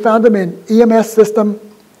 We found them in EMS system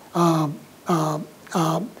that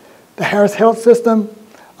the Harris Health System,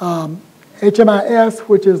 HMIS,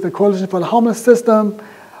 which is the Coalition for the Homeless System,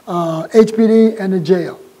 HPD, and the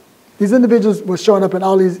jail. These individuals were showing up in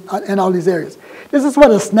all these areas. This is what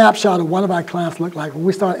a snapshot of one of our clients looked like when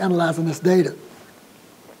we started analyzing this data.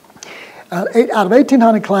 Out of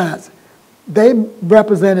 1,800 clients, they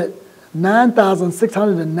represented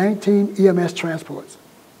 9,619 EMS transports.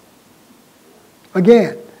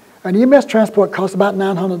 Again, an EMS transport costs about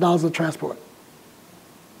 $900 a transport.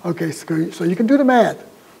 Okay, so you can do the math.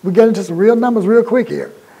 We get into some real numbers real quick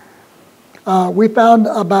here. We found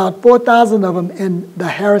about 4,000 of them in the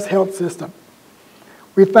Harris Health System.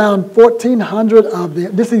 We found 1,400 of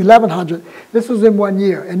them. This is 1,100. This was in 1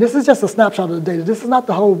 year, and this is just a snapshot of the data. This is not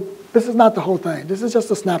the whole. This is not the whole thing. This is just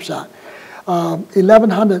a snapshot.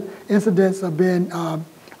 1,100 incidents have been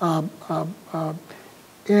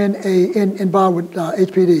involved with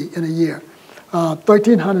HPD in a year.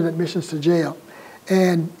 1,300 admissions to jail,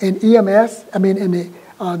 and in EMS, I mean in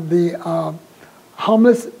the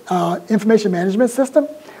homeless information management system,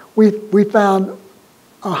 we found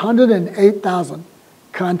 108,000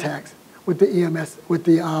 contacts with the EMS, with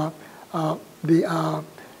the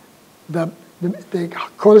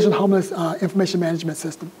Coalition Homeless Information Management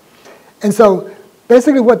System. And so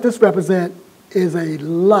basically what this represents is a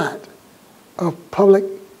lot of public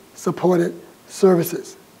supported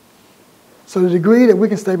services. So to the degree that we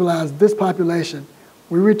can stabilize this population,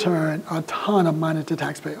 we return a ton of money to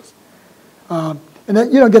taxpayers. And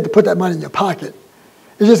then you don't get to put that money in your pocket.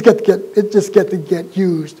 It just gets to get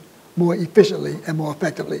used more efficiently and more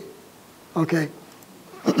effectively. Okay?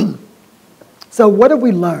 So what have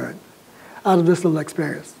we learned out of this little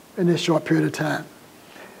experience in this short period of time?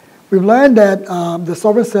 We've learned that the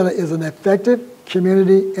Sovereign Center is an effective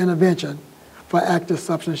community intervention for active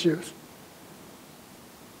substance use.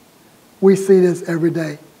 We see this every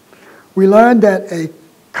day. We learned that a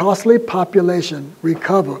costly population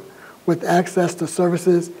recover with access to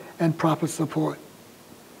services and proper support.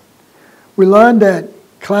 We learned that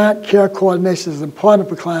client care coordination is important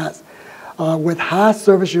for clients with high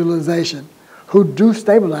service utilization who do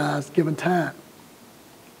stabilize given time.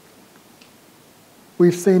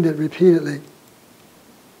 We've seen it repeatedly.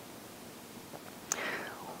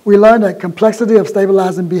 We learned that complexity of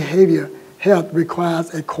stabilizing behavior health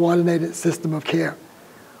requires a coordinated system of care,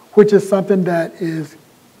 which is something that is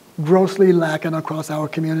grossly lacking across our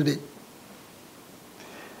community.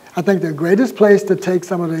 I think the greatest place to take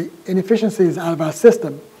some of the inefficiencies out of our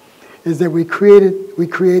system is that we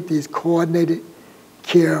create these coordinated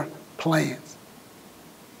care plans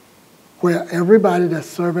where everybody that's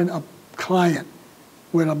serving a client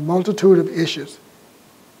with a multitude of issues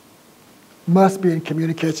must be in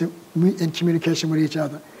communication with each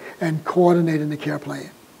other and coordinating the care plan.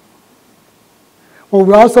 What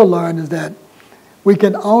we also learned is that we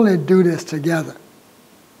can only do this together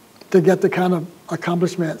to get the kind of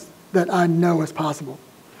accomplishments that I know is possible.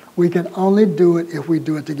 We can only do it if we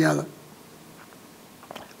do it together.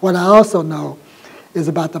 What I also know is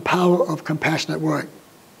about the power of compassionate work.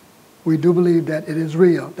 We do believe that it is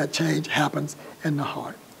real, that change happens in the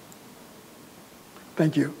heart.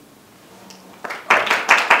 Thank you.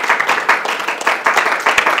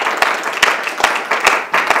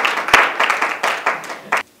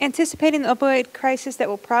 Anticipating the opioid crisis that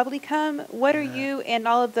will probably come, what are you and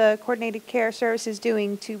all of the coordinated care services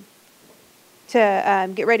doing to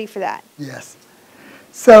get ready for that? Yes.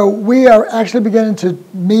 So we are actually beginning to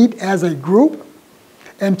meet as a group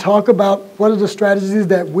and talk about what are the strategies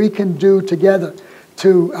that we can do together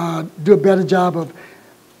to do a better job of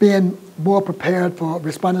being more prepared for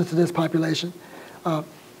responding to this population.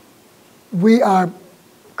 We are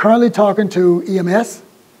currently talking to EMS.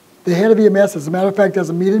 The head of EMS, as a matter of fact, there's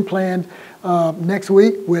a meeting planned next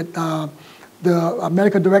week with the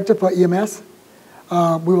medical director for EMS.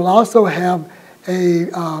 We will also have a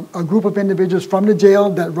group of individuals from the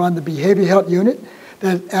jail that run the behavioral health unit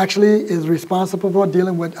that actually is responsible for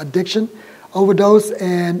dealing with addiction, overdose,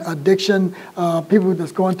 and addiction, people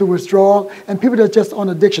that's going through withdrawal, and people that's just on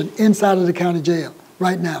addiction inside of the county jail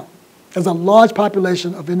right now. There's a large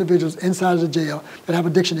population of individuals inside of the jail that have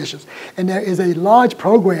addiction issues. And there is a large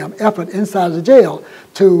program effort inside of the jail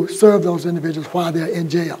to serve those individuals while they're in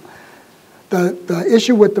jail. The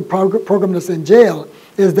issue with the program that's in jail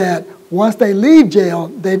is that once they leave jail,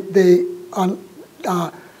 they don't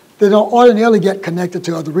ordinarily get connected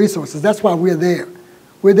to other resources. That's why we're there.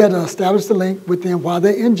 We're there to establish the link with them while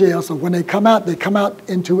they're in jail. So when they come out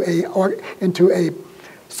into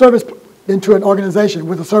an organization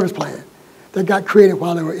with a service plan that got created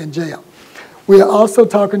while they were in jail. We are also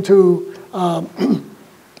talking to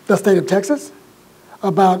the state of Texas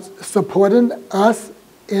about supporting us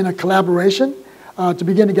in a collaboration to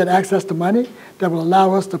begin to get access to money that will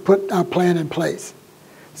allow us to put our plan in place.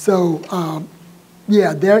 So,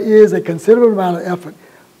 yeah, there is a considerable amount of effort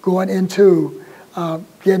going into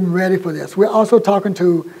getting ready for this. We're also talking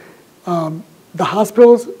to the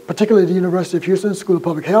hospitals, particularly the University of Houston School of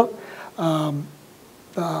Public Health,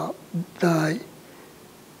 the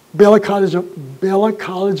Baylor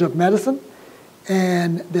College of Medicine,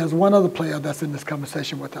 and there's one other player that's in this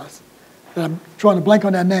conversation with us. And I'm trying to blank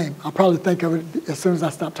on that name. I'll probably think of it as soon as I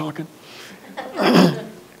stop talking.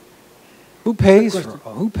 Who pays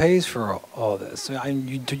for all this?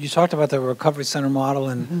 You talked about the recovery center model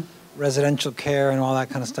and residential care and all that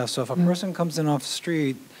kind of stuff. So if a person comes in off the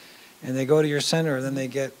street and they go to your center, then they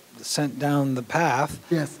get sent down the path,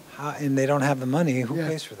 yes, and they don't have the money, who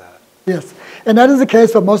pays for that? Yes, and that is the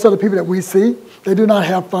case for most of the people that we see. They do not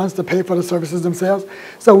have funds to pay for the services themselves.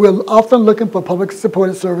 So we're often looking for public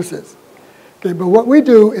supported services. Okay, but what we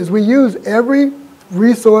do is we use every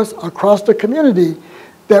resource across the community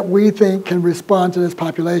that we think can respond to this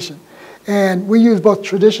population. And we use both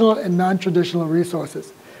traditional and non-traditional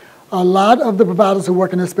resources. A lot of the providers who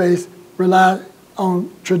work in this space rely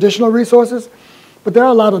on traditional resources, but there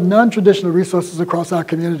are a lot of non-traditional resources across our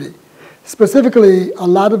community. Specifically, a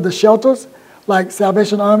lot of the shelters, like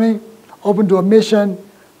Salvation Army, Open Door Mission,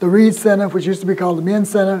 the Reed Center, which used to be called the Men's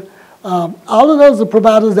Center, all of those are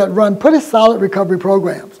providers that run pretty solid recovery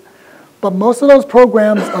programs. But most of those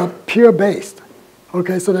programs are peer-based.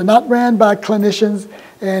 Okay, so they're not ran by clinicians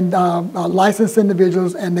and licensed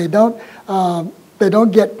individuals, and they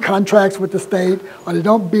don't get contracts with the state, or they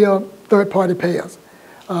don't bill third-party payers.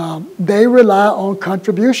 They rely on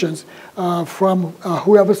contributions from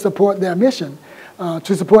whoever support their mission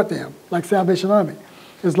to support them, like Salvation Army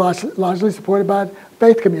is largely supported by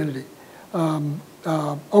faith community.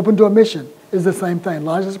 Open Door Mission is the same thing,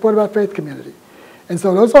 largely supported by faith community. And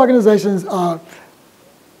so those organizations are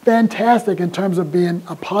fantastic in terms of being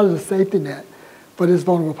a part of the safety net for this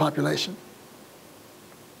vulnerable population.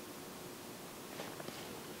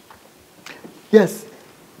 Yes?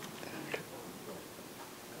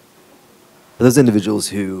 For those individuals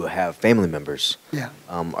who have family members, Yeah.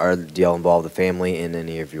 Do y'all involve the family in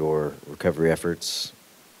any of your recovery efforts?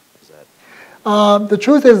 The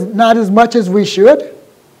truth is not as much as we should.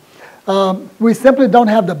 We simply don't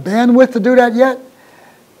have the bandwidth to do that yet.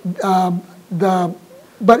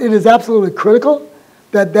 But it is absolutely critical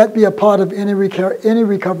that that be a part of any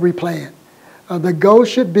recovery plan. The goal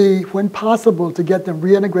should be, when possible, to get them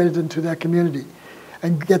reintegrated into their community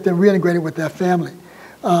and get them reintegrated with their family.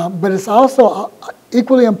 But it's also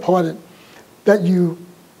equally important that you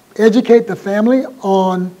educate the family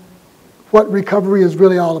on what recovery is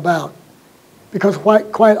really all about. Because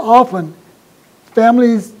quite often,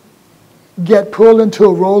 families get pulled into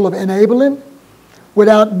a role of enabling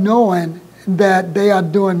without knowing that they are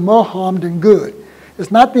doing more harm than good. It's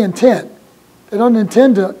not the intent. They don't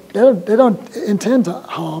intend to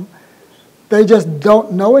harm. They just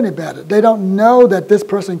don't know any better. They don't know that this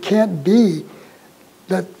person can't be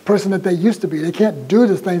that person that they used to be. They can't do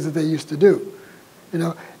the things that they used to do, you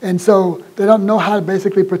know. And so they don't know how to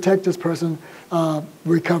basically protect this person's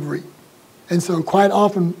recovery. And so quite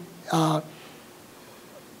often,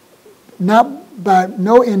 not by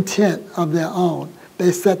no intent of their own,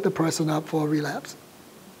 they set the person up for a relapse.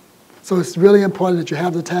 So it's really important that you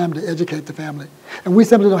have the time to educate the family. And we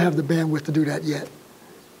simply don't have the bandwidth to do that yet.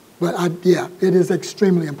 But yeah, it is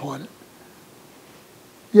extremely important.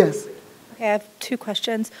 Yes? Okay, I have two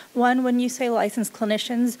questions. One, when you say licensed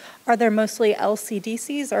clinicians, are there mostly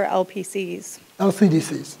LCDCs or LPCs?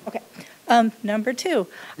 LCDCs. Okay. Number two,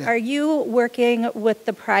 Yeah. Are you working with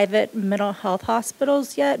the private mental health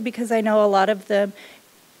hospitals yet? Because I know a lot of them,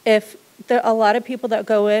 a lot of people that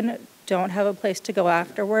go in don't have a place to go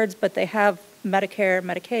afterwards, but they have Medicare,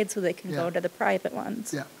 Medicaid, so they can go to the private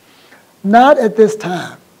ones. Yeah. Not at this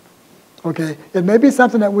time. Okay. It may be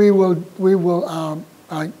something that we will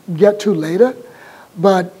get to later,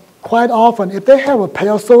 but quite often, if they have a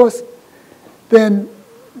payer source, then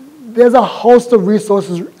there's a host of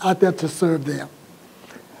resources out there to serve them.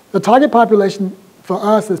 The target population for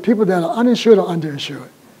us is people that are uninsured or underinsured.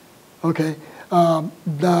 Okay,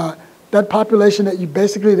 that population that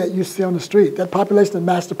you see on the street, that population that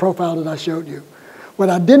matched the profile that I showed you. What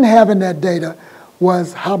I didn't have in that data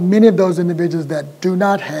was how many of those individuals that do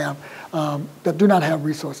not have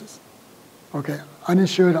resources. Okay,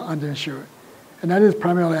 uninsured or underinsured, and that is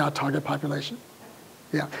primarily our target population.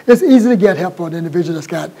 Yeah, it's easy to get help for an individual that's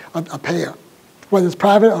got a payer, whether it's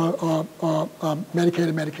private or Medicaid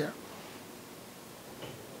or Medicare.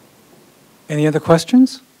 Any other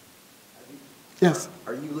questions? Yes.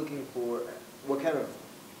 Are you looking for, what kind of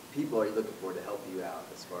people are you looking for to help you out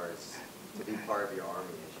as far as to be part of your army,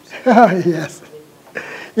 as you said? Yes.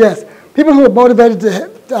 Yes. People who are motivated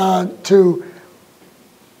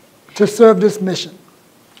to serve this mission.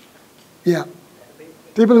 Yeah.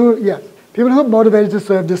 People who are motivated to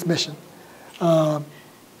serve this mission.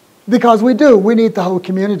 Because we need the whole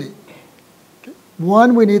community.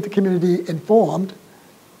 One, we need the community informed.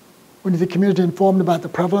 We need the community informed about the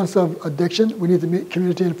prevalence of addiction. We need the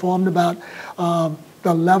community informed about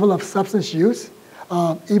the level of substance use,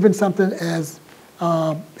 even something as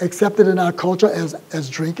accepted in our culture as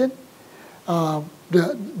drinking.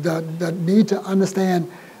 The need to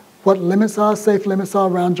understand what limits are, safe limits are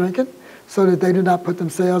around drinking, so that they do not put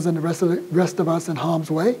themselves and the rest of us in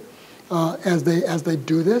harm's way as they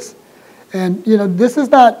do this. And this is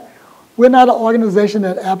not. We're not an organization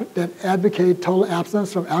that advocate total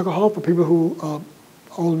abstinence from alcohol for people who are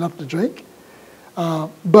old enough to drink,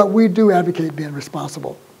 but we do advocate being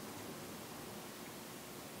responsible.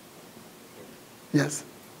 Yes.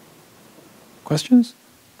 Questions?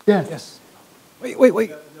 Yes. Yes.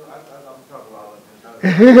 Wait.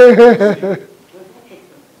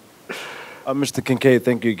 Mr. Kincaid,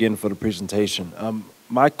 thank you again for the presentation.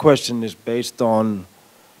 My question is based on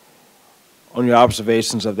your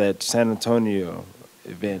observations of that San Antonio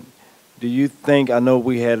event. Do you think, I know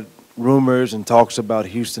we had rumors and talks about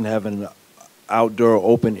Houston having an outdoor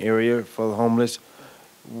open area for the homeless.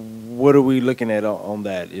 What are we looking at on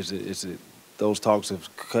that? Is it those talks have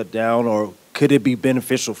cut down, or could it be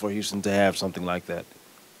beneficial for Houston to have something like that?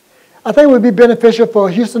 I think it would be beneficial for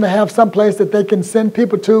Houston to have some place that they can send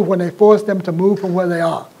people to when they force them to move from where they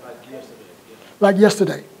are. Like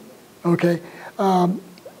yesterday. Okay.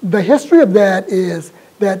 The history of that is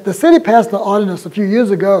that the city passed an ordinance a few years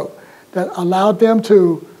ago that allowed them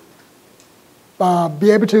to be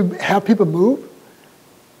able to have people move,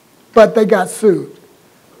 but they got sued.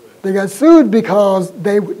 They got sued because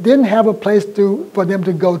they didn't have a place for them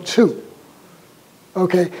to go to.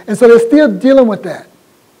 Okay, and so they're still dealing with that.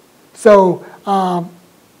 So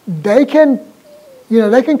they can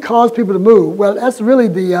cause people to move. Well, that's really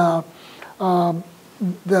the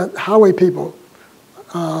highway people.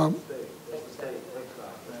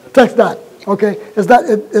 TxDOT, okay, it's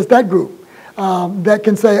that group that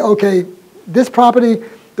can say, okay, this property,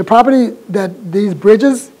 the property that these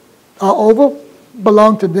bridges are over,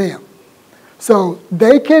 belong to them. So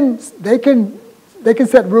they can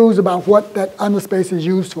set rules about what that underspace is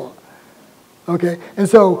used for. Okay, and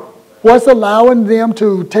so what's allowing them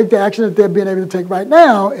to take the action that they're being able to take right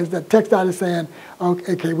now is that TxDOT is saying,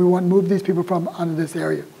 okay, we want to move these people from under this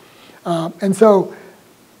area, and so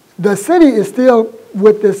the city is still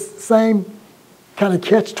with this same kind of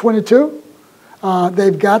catch-22.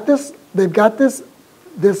 They've got this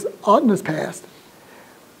ordinance passed,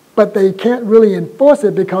 but they can't really enforce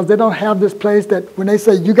it because they don't have this place that when they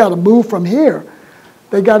say you got to move from here,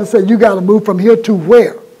 they got to say you got to move from here to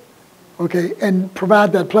where, okay, and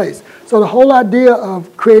provide that place. So the whole idea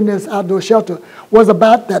of creating this outdoor shelter was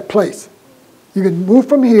about that place. You can move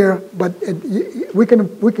from here, but we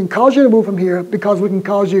can cause you to move from here because we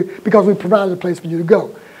provided a place for you to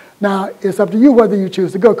go. Now, it's up to you whether you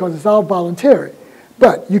choose to go because it's all voluntary,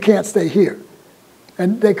 but you can't stay here.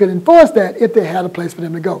 And they could enforce that if they had a place for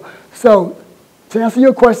them to go. So to answer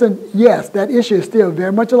your question, yes, that issue is still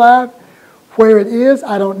very much alive. Where it is,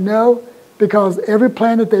 I don't know, because every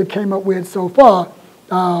plan that they've came up with so far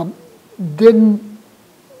didn't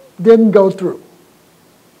go through.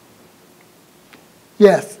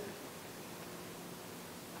 Yes.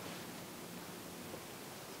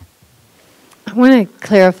 I want to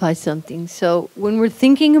clarify something. So when we're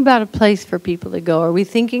thinking about a place for people to go, are we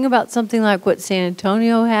thinking about something like what San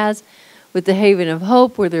Antonio has with the Haven of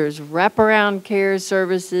Hope, where there's wraparound care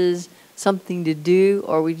services, something to do,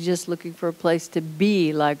 or are we just looking for a place to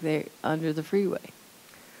be like they're under the freeway?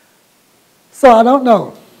 So I don't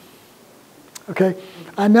know. Okay.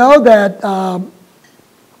 I know that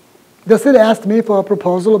the city asked me for a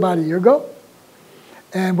proposal about a year ago,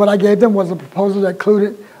 and what I gave them was a proposal that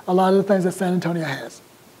included a lot of the things that San Antonio has.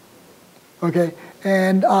 Okay,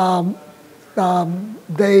 and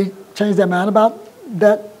they changed their mind about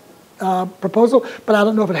that proposal, but I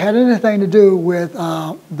don't know if it had anything to do with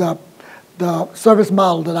the service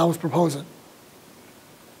model that I was proposing.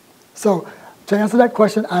 So to answer that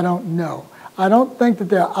question, I don't know. I don't think that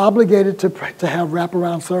they're obligated to have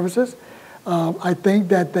wraparound services. I think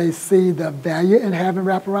that they see the value in having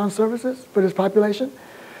wraparound services for this population,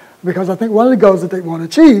 because I think one of the goals that they want to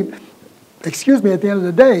achieve, at the end of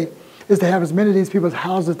the day, is to have as many of these people's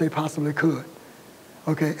houses as they possibly could.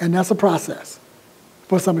 Okay, and that's a process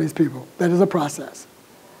for some of these people. That is a process.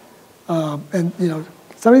 And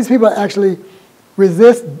Some of these people actually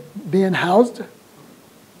resist being housed.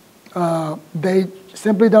 They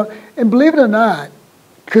simply don't. And believe it or not,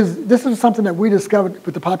 because this is something that we discovered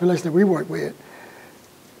with the population that we work with.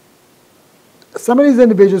 Some of these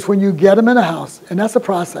individuals, when you get them in a house, and that's a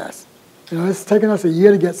process. You know, it's taken us a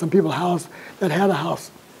year to get some people housed that had a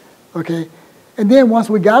house, okay? And then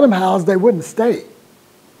once we got them housed, they wouldn't stay.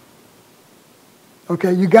 Okay,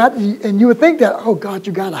 and you would think that, oh God,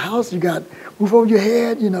 you got a house, you got roof over your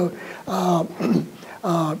head, you know,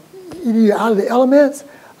 you're out of the elements,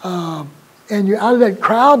 and you're out of that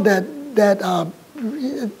crowd that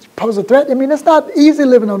pose a threat. I mean, it's not easy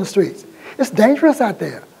living on the streets. It's dangerous out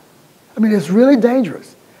there. I mean, it's really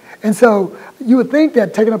dangerous. And so you would think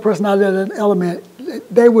that taking a person out of that element,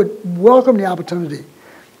 they would welcome the opportunity.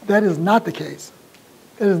 That is not the case.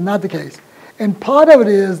 That is not the case. And part of it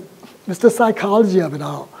is, it's the psychology of it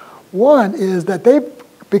all. One is that they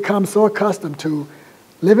become so accustomed to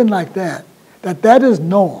living like that, that is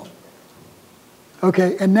norm.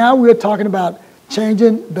 Okay, and now we're talking about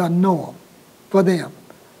changing the norm for them.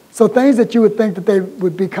 So things that you would think that they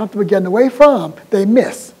would be comfortable getting away from, they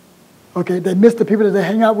miss. Okay, they miss the people that they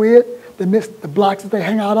hang out with, they miss the blocks that they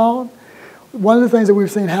hang out on. One of the things that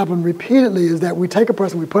we've seen happen repeatedly is that we take a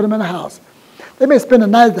person, we put them in a house. They may spend a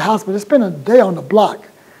night at the house, but they spend a day on the block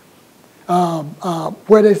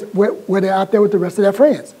where they're out there with the rest of their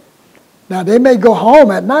friends. Now, they may go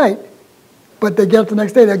home at night, but they get up the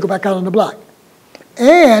next day, they go back out on the block.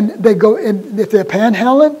 And they go, and if they're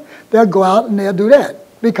panhandling, they'll go out and they'll do that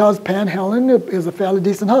because panhandling is a fairly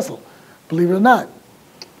decent hustle, believe it or not.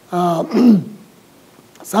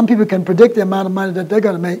 Some people can predict the amount of money that they're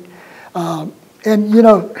going to make. And, you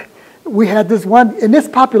know, we had this one, and this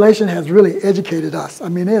population has really educated us. I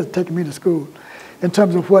mean, it has taken me to school in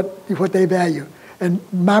terms of what they value and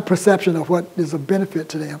my perception of what is a benefit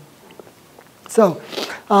to them. So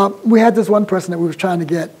we had this one person that we was trying to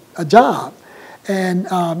get a job. And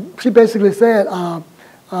she basically said,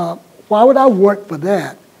 why would I work for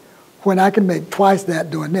that when I can make twice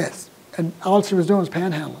that doing this? And all she was doing was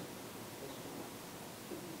panhandling.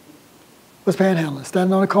 Was panhandling,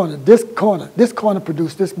 standing on a corner. This corner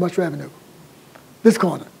produced this much revenue. This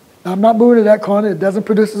corner. Now, I'm not moving to that corner. It doesn't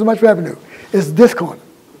produce as much revenue. It's this corner.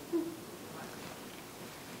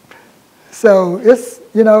 So it's,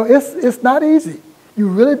 you know, it's not easy. You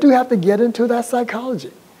really do have to get into that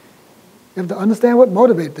psychology. You have to understand what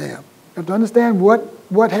motivates them. You have to understand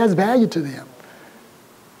what has value to them.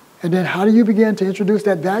 And then how do you begin to introduce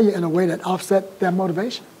that value in a way that offsets their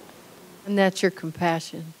motivation? And that's your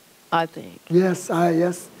compassion, I think. Yes,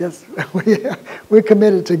 yes. We're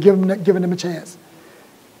committed to giving them a chance.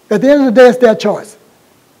 At the end of the day, it's their choice.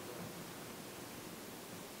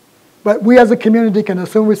 But we as a community can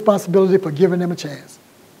assume responsibility for giving them a chance.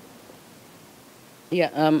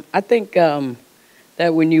 Yeah, I think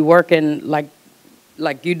that when you work in like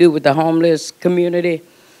you do with the homeless community,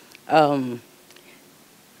 I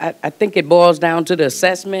think it boils down to the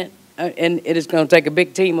assessment, and it is going to take a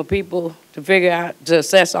big team of people to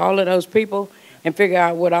assess all of those people and figure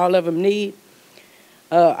out what all of them need.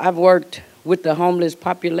 I've worked with the homeless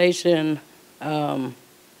population. I'm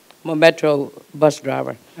a Metro bus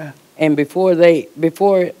driver, yeah. And before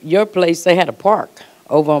your place, they had a park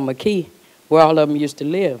over on McKee where all of them used to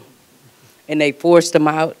live, and they forced them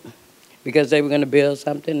out because they were going to build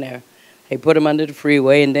something there. They put them under the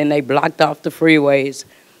freeway, and then they blocked off the freeways.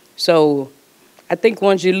 So I think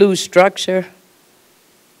once you lose structure,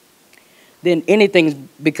 then anything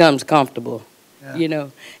becomes comfortable, yeah. You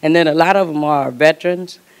know. And then a lot of them are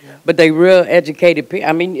veterans, yeah. But they real educated people.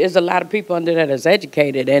 I mean, there's a lot of people under that that's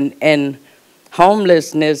educated, and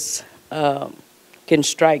homelessness can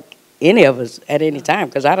strike any of us at any time,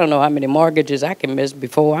 because I don't know how many mortgages I can miss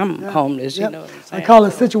before I'm homeless, yep. You know what I'm saying? I call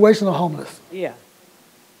it situational homeless. Yeah.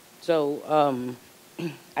 So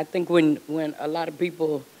I think when a lot of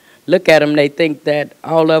people look at them, they think that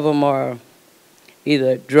all of them are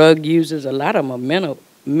either drug users. A lot of them are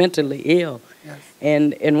mentally ill. Yes.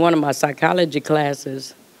 And in one of my psychology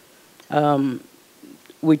classes,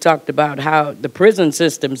 we talked about how the prison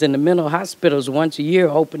systems in the mental hospitals once a year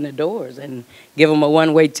open the doors and give them a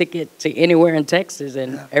one-way ticket to anywhere in Texas,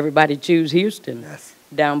 and yeah. Everybody choose Houston, yes.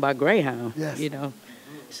 Down by Greyhound, yes. You know.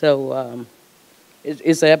 So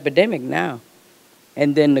it's an epidemic now.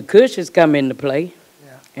 And then the cushions come into play,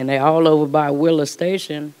 yeah. And they're all over by Willa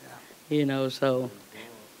Station, yeah. You know, so.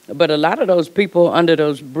 But a lot of those people under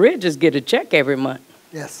those bridges get a check every month.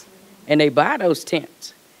 Yes. And they buy those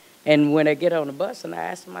tents. And when they get on the bus, and I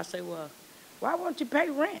ask them, I say, well, why won't you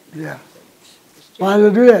pay rent? Yeah. Why do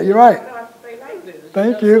they do that? You're right. I don't have to pay light bills.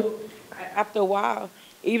 Thank you. So after a while,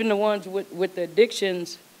 even the ones with the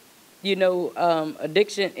addictions, you know,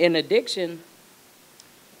 addiction,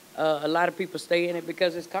 a lot of people stay in it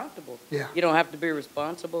because it's comfortable. Yeah. You don't have to be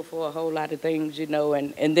responsible for a whole lot of things, you know,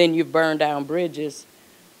 and then you burn down bridges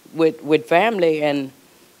with family, and,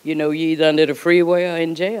 you know, you're either under the freeway or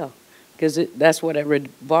in jail, because that's where that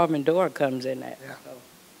revolving door comes in at. Yeah. So,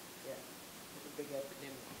 yeah, it's a big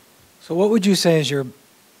epidemic. So what would you say is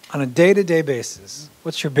on a day-to-day basis,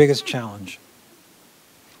 what's your biggest challenge?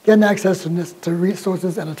 Getting access to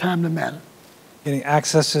resources in a timely manner. Getting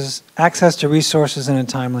access to resources in a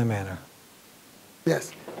timely manner.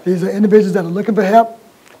 Yes. These are individuals that are looking for help,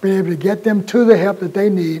 being able to get them to the help that they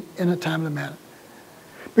need in a timely manner.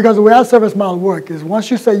 Because the way our service model works is once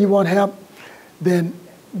you say you want help, then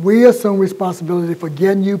we assume responsibility for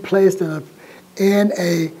getting you placed in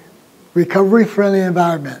a recovery-friendly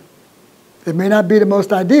environment. It may not be the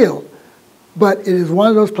most ideal, but it is one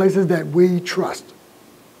of those places that we trust.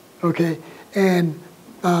 Okay? And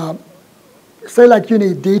say like you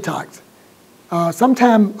need detox.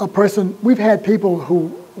 Sometime a person, we've had people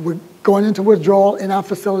who were going into withdrawal in our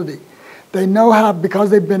facility. They know how,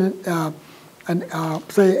 because they've been,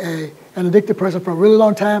 say, an addicted person for a really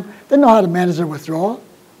long time, they know how to manage their withdrawal.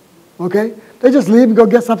 Okay? They just leave and go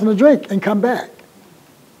get something to drink and come back.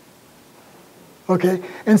 Okay?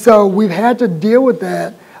 And so we've had to deal with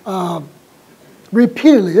that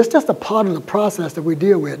repeatedly. It's just a part of the process that we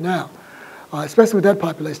deal with now. Especially with that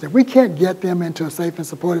population. If we can't get them into a safe and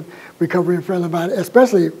supportive recovery and friendly environment,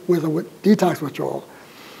 especially with detox withdrawal,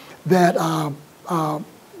 that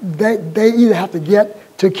they either have to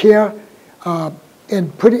get to care in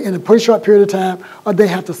a pretty short period of time, or they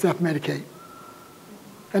have to self-medicate.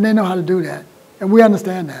 And they know how to do that, and we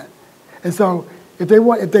understand that. And so if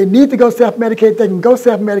they need to go self-medicate, they can go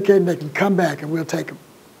self-medicate and they can come back, and we'll take them.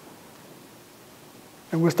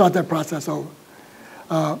 And we'll start that process over.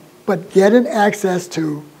 But getting access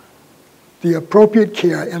to the appropriate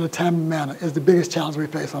care in a timely manner is the biggest challenge we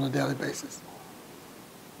face on a daily basis.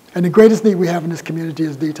 And the greatest need we have in this community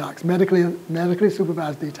is detox, medically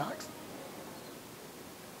supervised detox.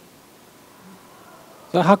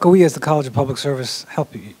 So how can we as the College of Public Service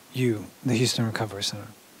help you, the Houston Recovery Center?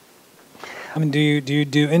 I mean, do you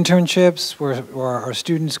do internships where our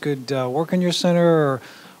students could work in your center or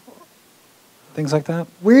things like that?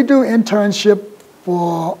 We do internship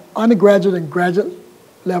for undergraduate and graduate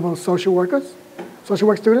level social work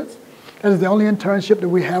students. That is the only internship that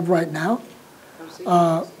we have right now.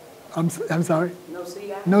 I'm sorry? No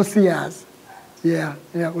CIs? No CIs. Yeah,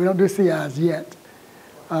 we don't do CIs yet.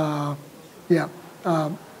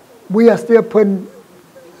 We are still putting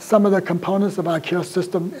some of the components of our care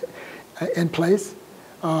system in place,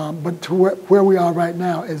 but to where we are right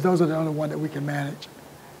now is those are the only ones that we can manage.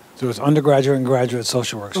 So it's undergraduate and graduate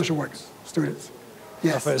social work. Social work students.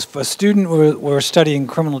 Yes. If a student were studying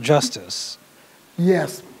criminal justice,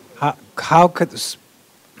 yes. How could this?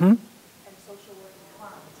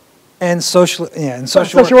 And social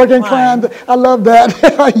work and crime. I love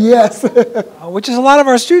that. Yes. Which is a lot of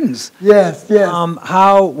our students. Yes.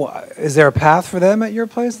 How is there a path for them at your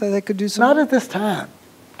place that they could do something? Not at this time.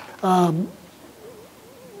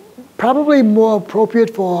 Probably more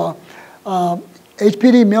appropriate for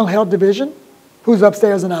HPD Mental Health Division, who's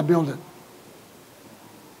upstairs in our building.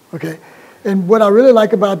 Okay. And what I really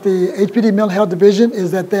like about the HPD Mental Health Division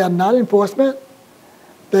is that they are not enforcement.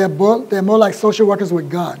 They're more like social workers with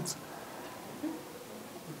guns.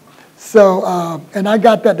 So, and I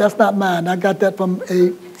got that. That's not mine. I got that from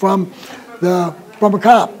a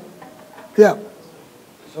cop. Yeah.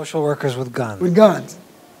 Social workers with guns. With guns.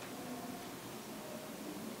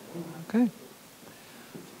 Okay.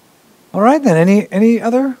 All right then. Any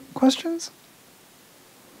other questions?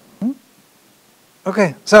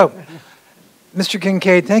 Okay. So, Mr.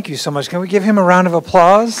 Kincaid, thank you so much. Can we give him a round of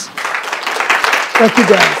applause? Thank you,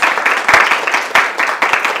 guys.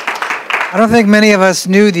 I don't think many of us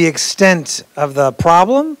knew the extent of the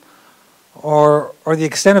problem or the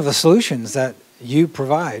extent of the solutions that you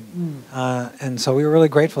provide. And so we were really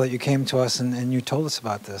grateful that you came to us and you told us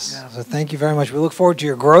about this. Yeah. So thank you very much. We look forward to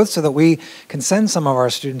your growth so that we can send some of our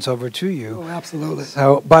students over to you. Oh, absolutely.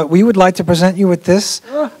 So, but we would like to present you with this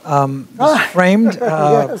framed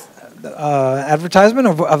yes. Advertisement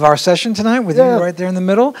of our session tonight with you right there in the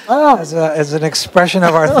middle as an expression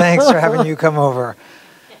of our thanks for having you come over.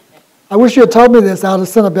 I wish you had told me this. I would have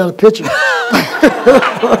sent a better picture.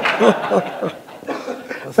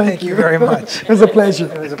 Well, thank you very much. It was a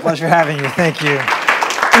pleasure. It was a pleasure having you. Thank you.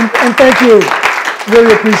 And thank you.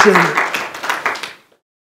 Really appreciate it.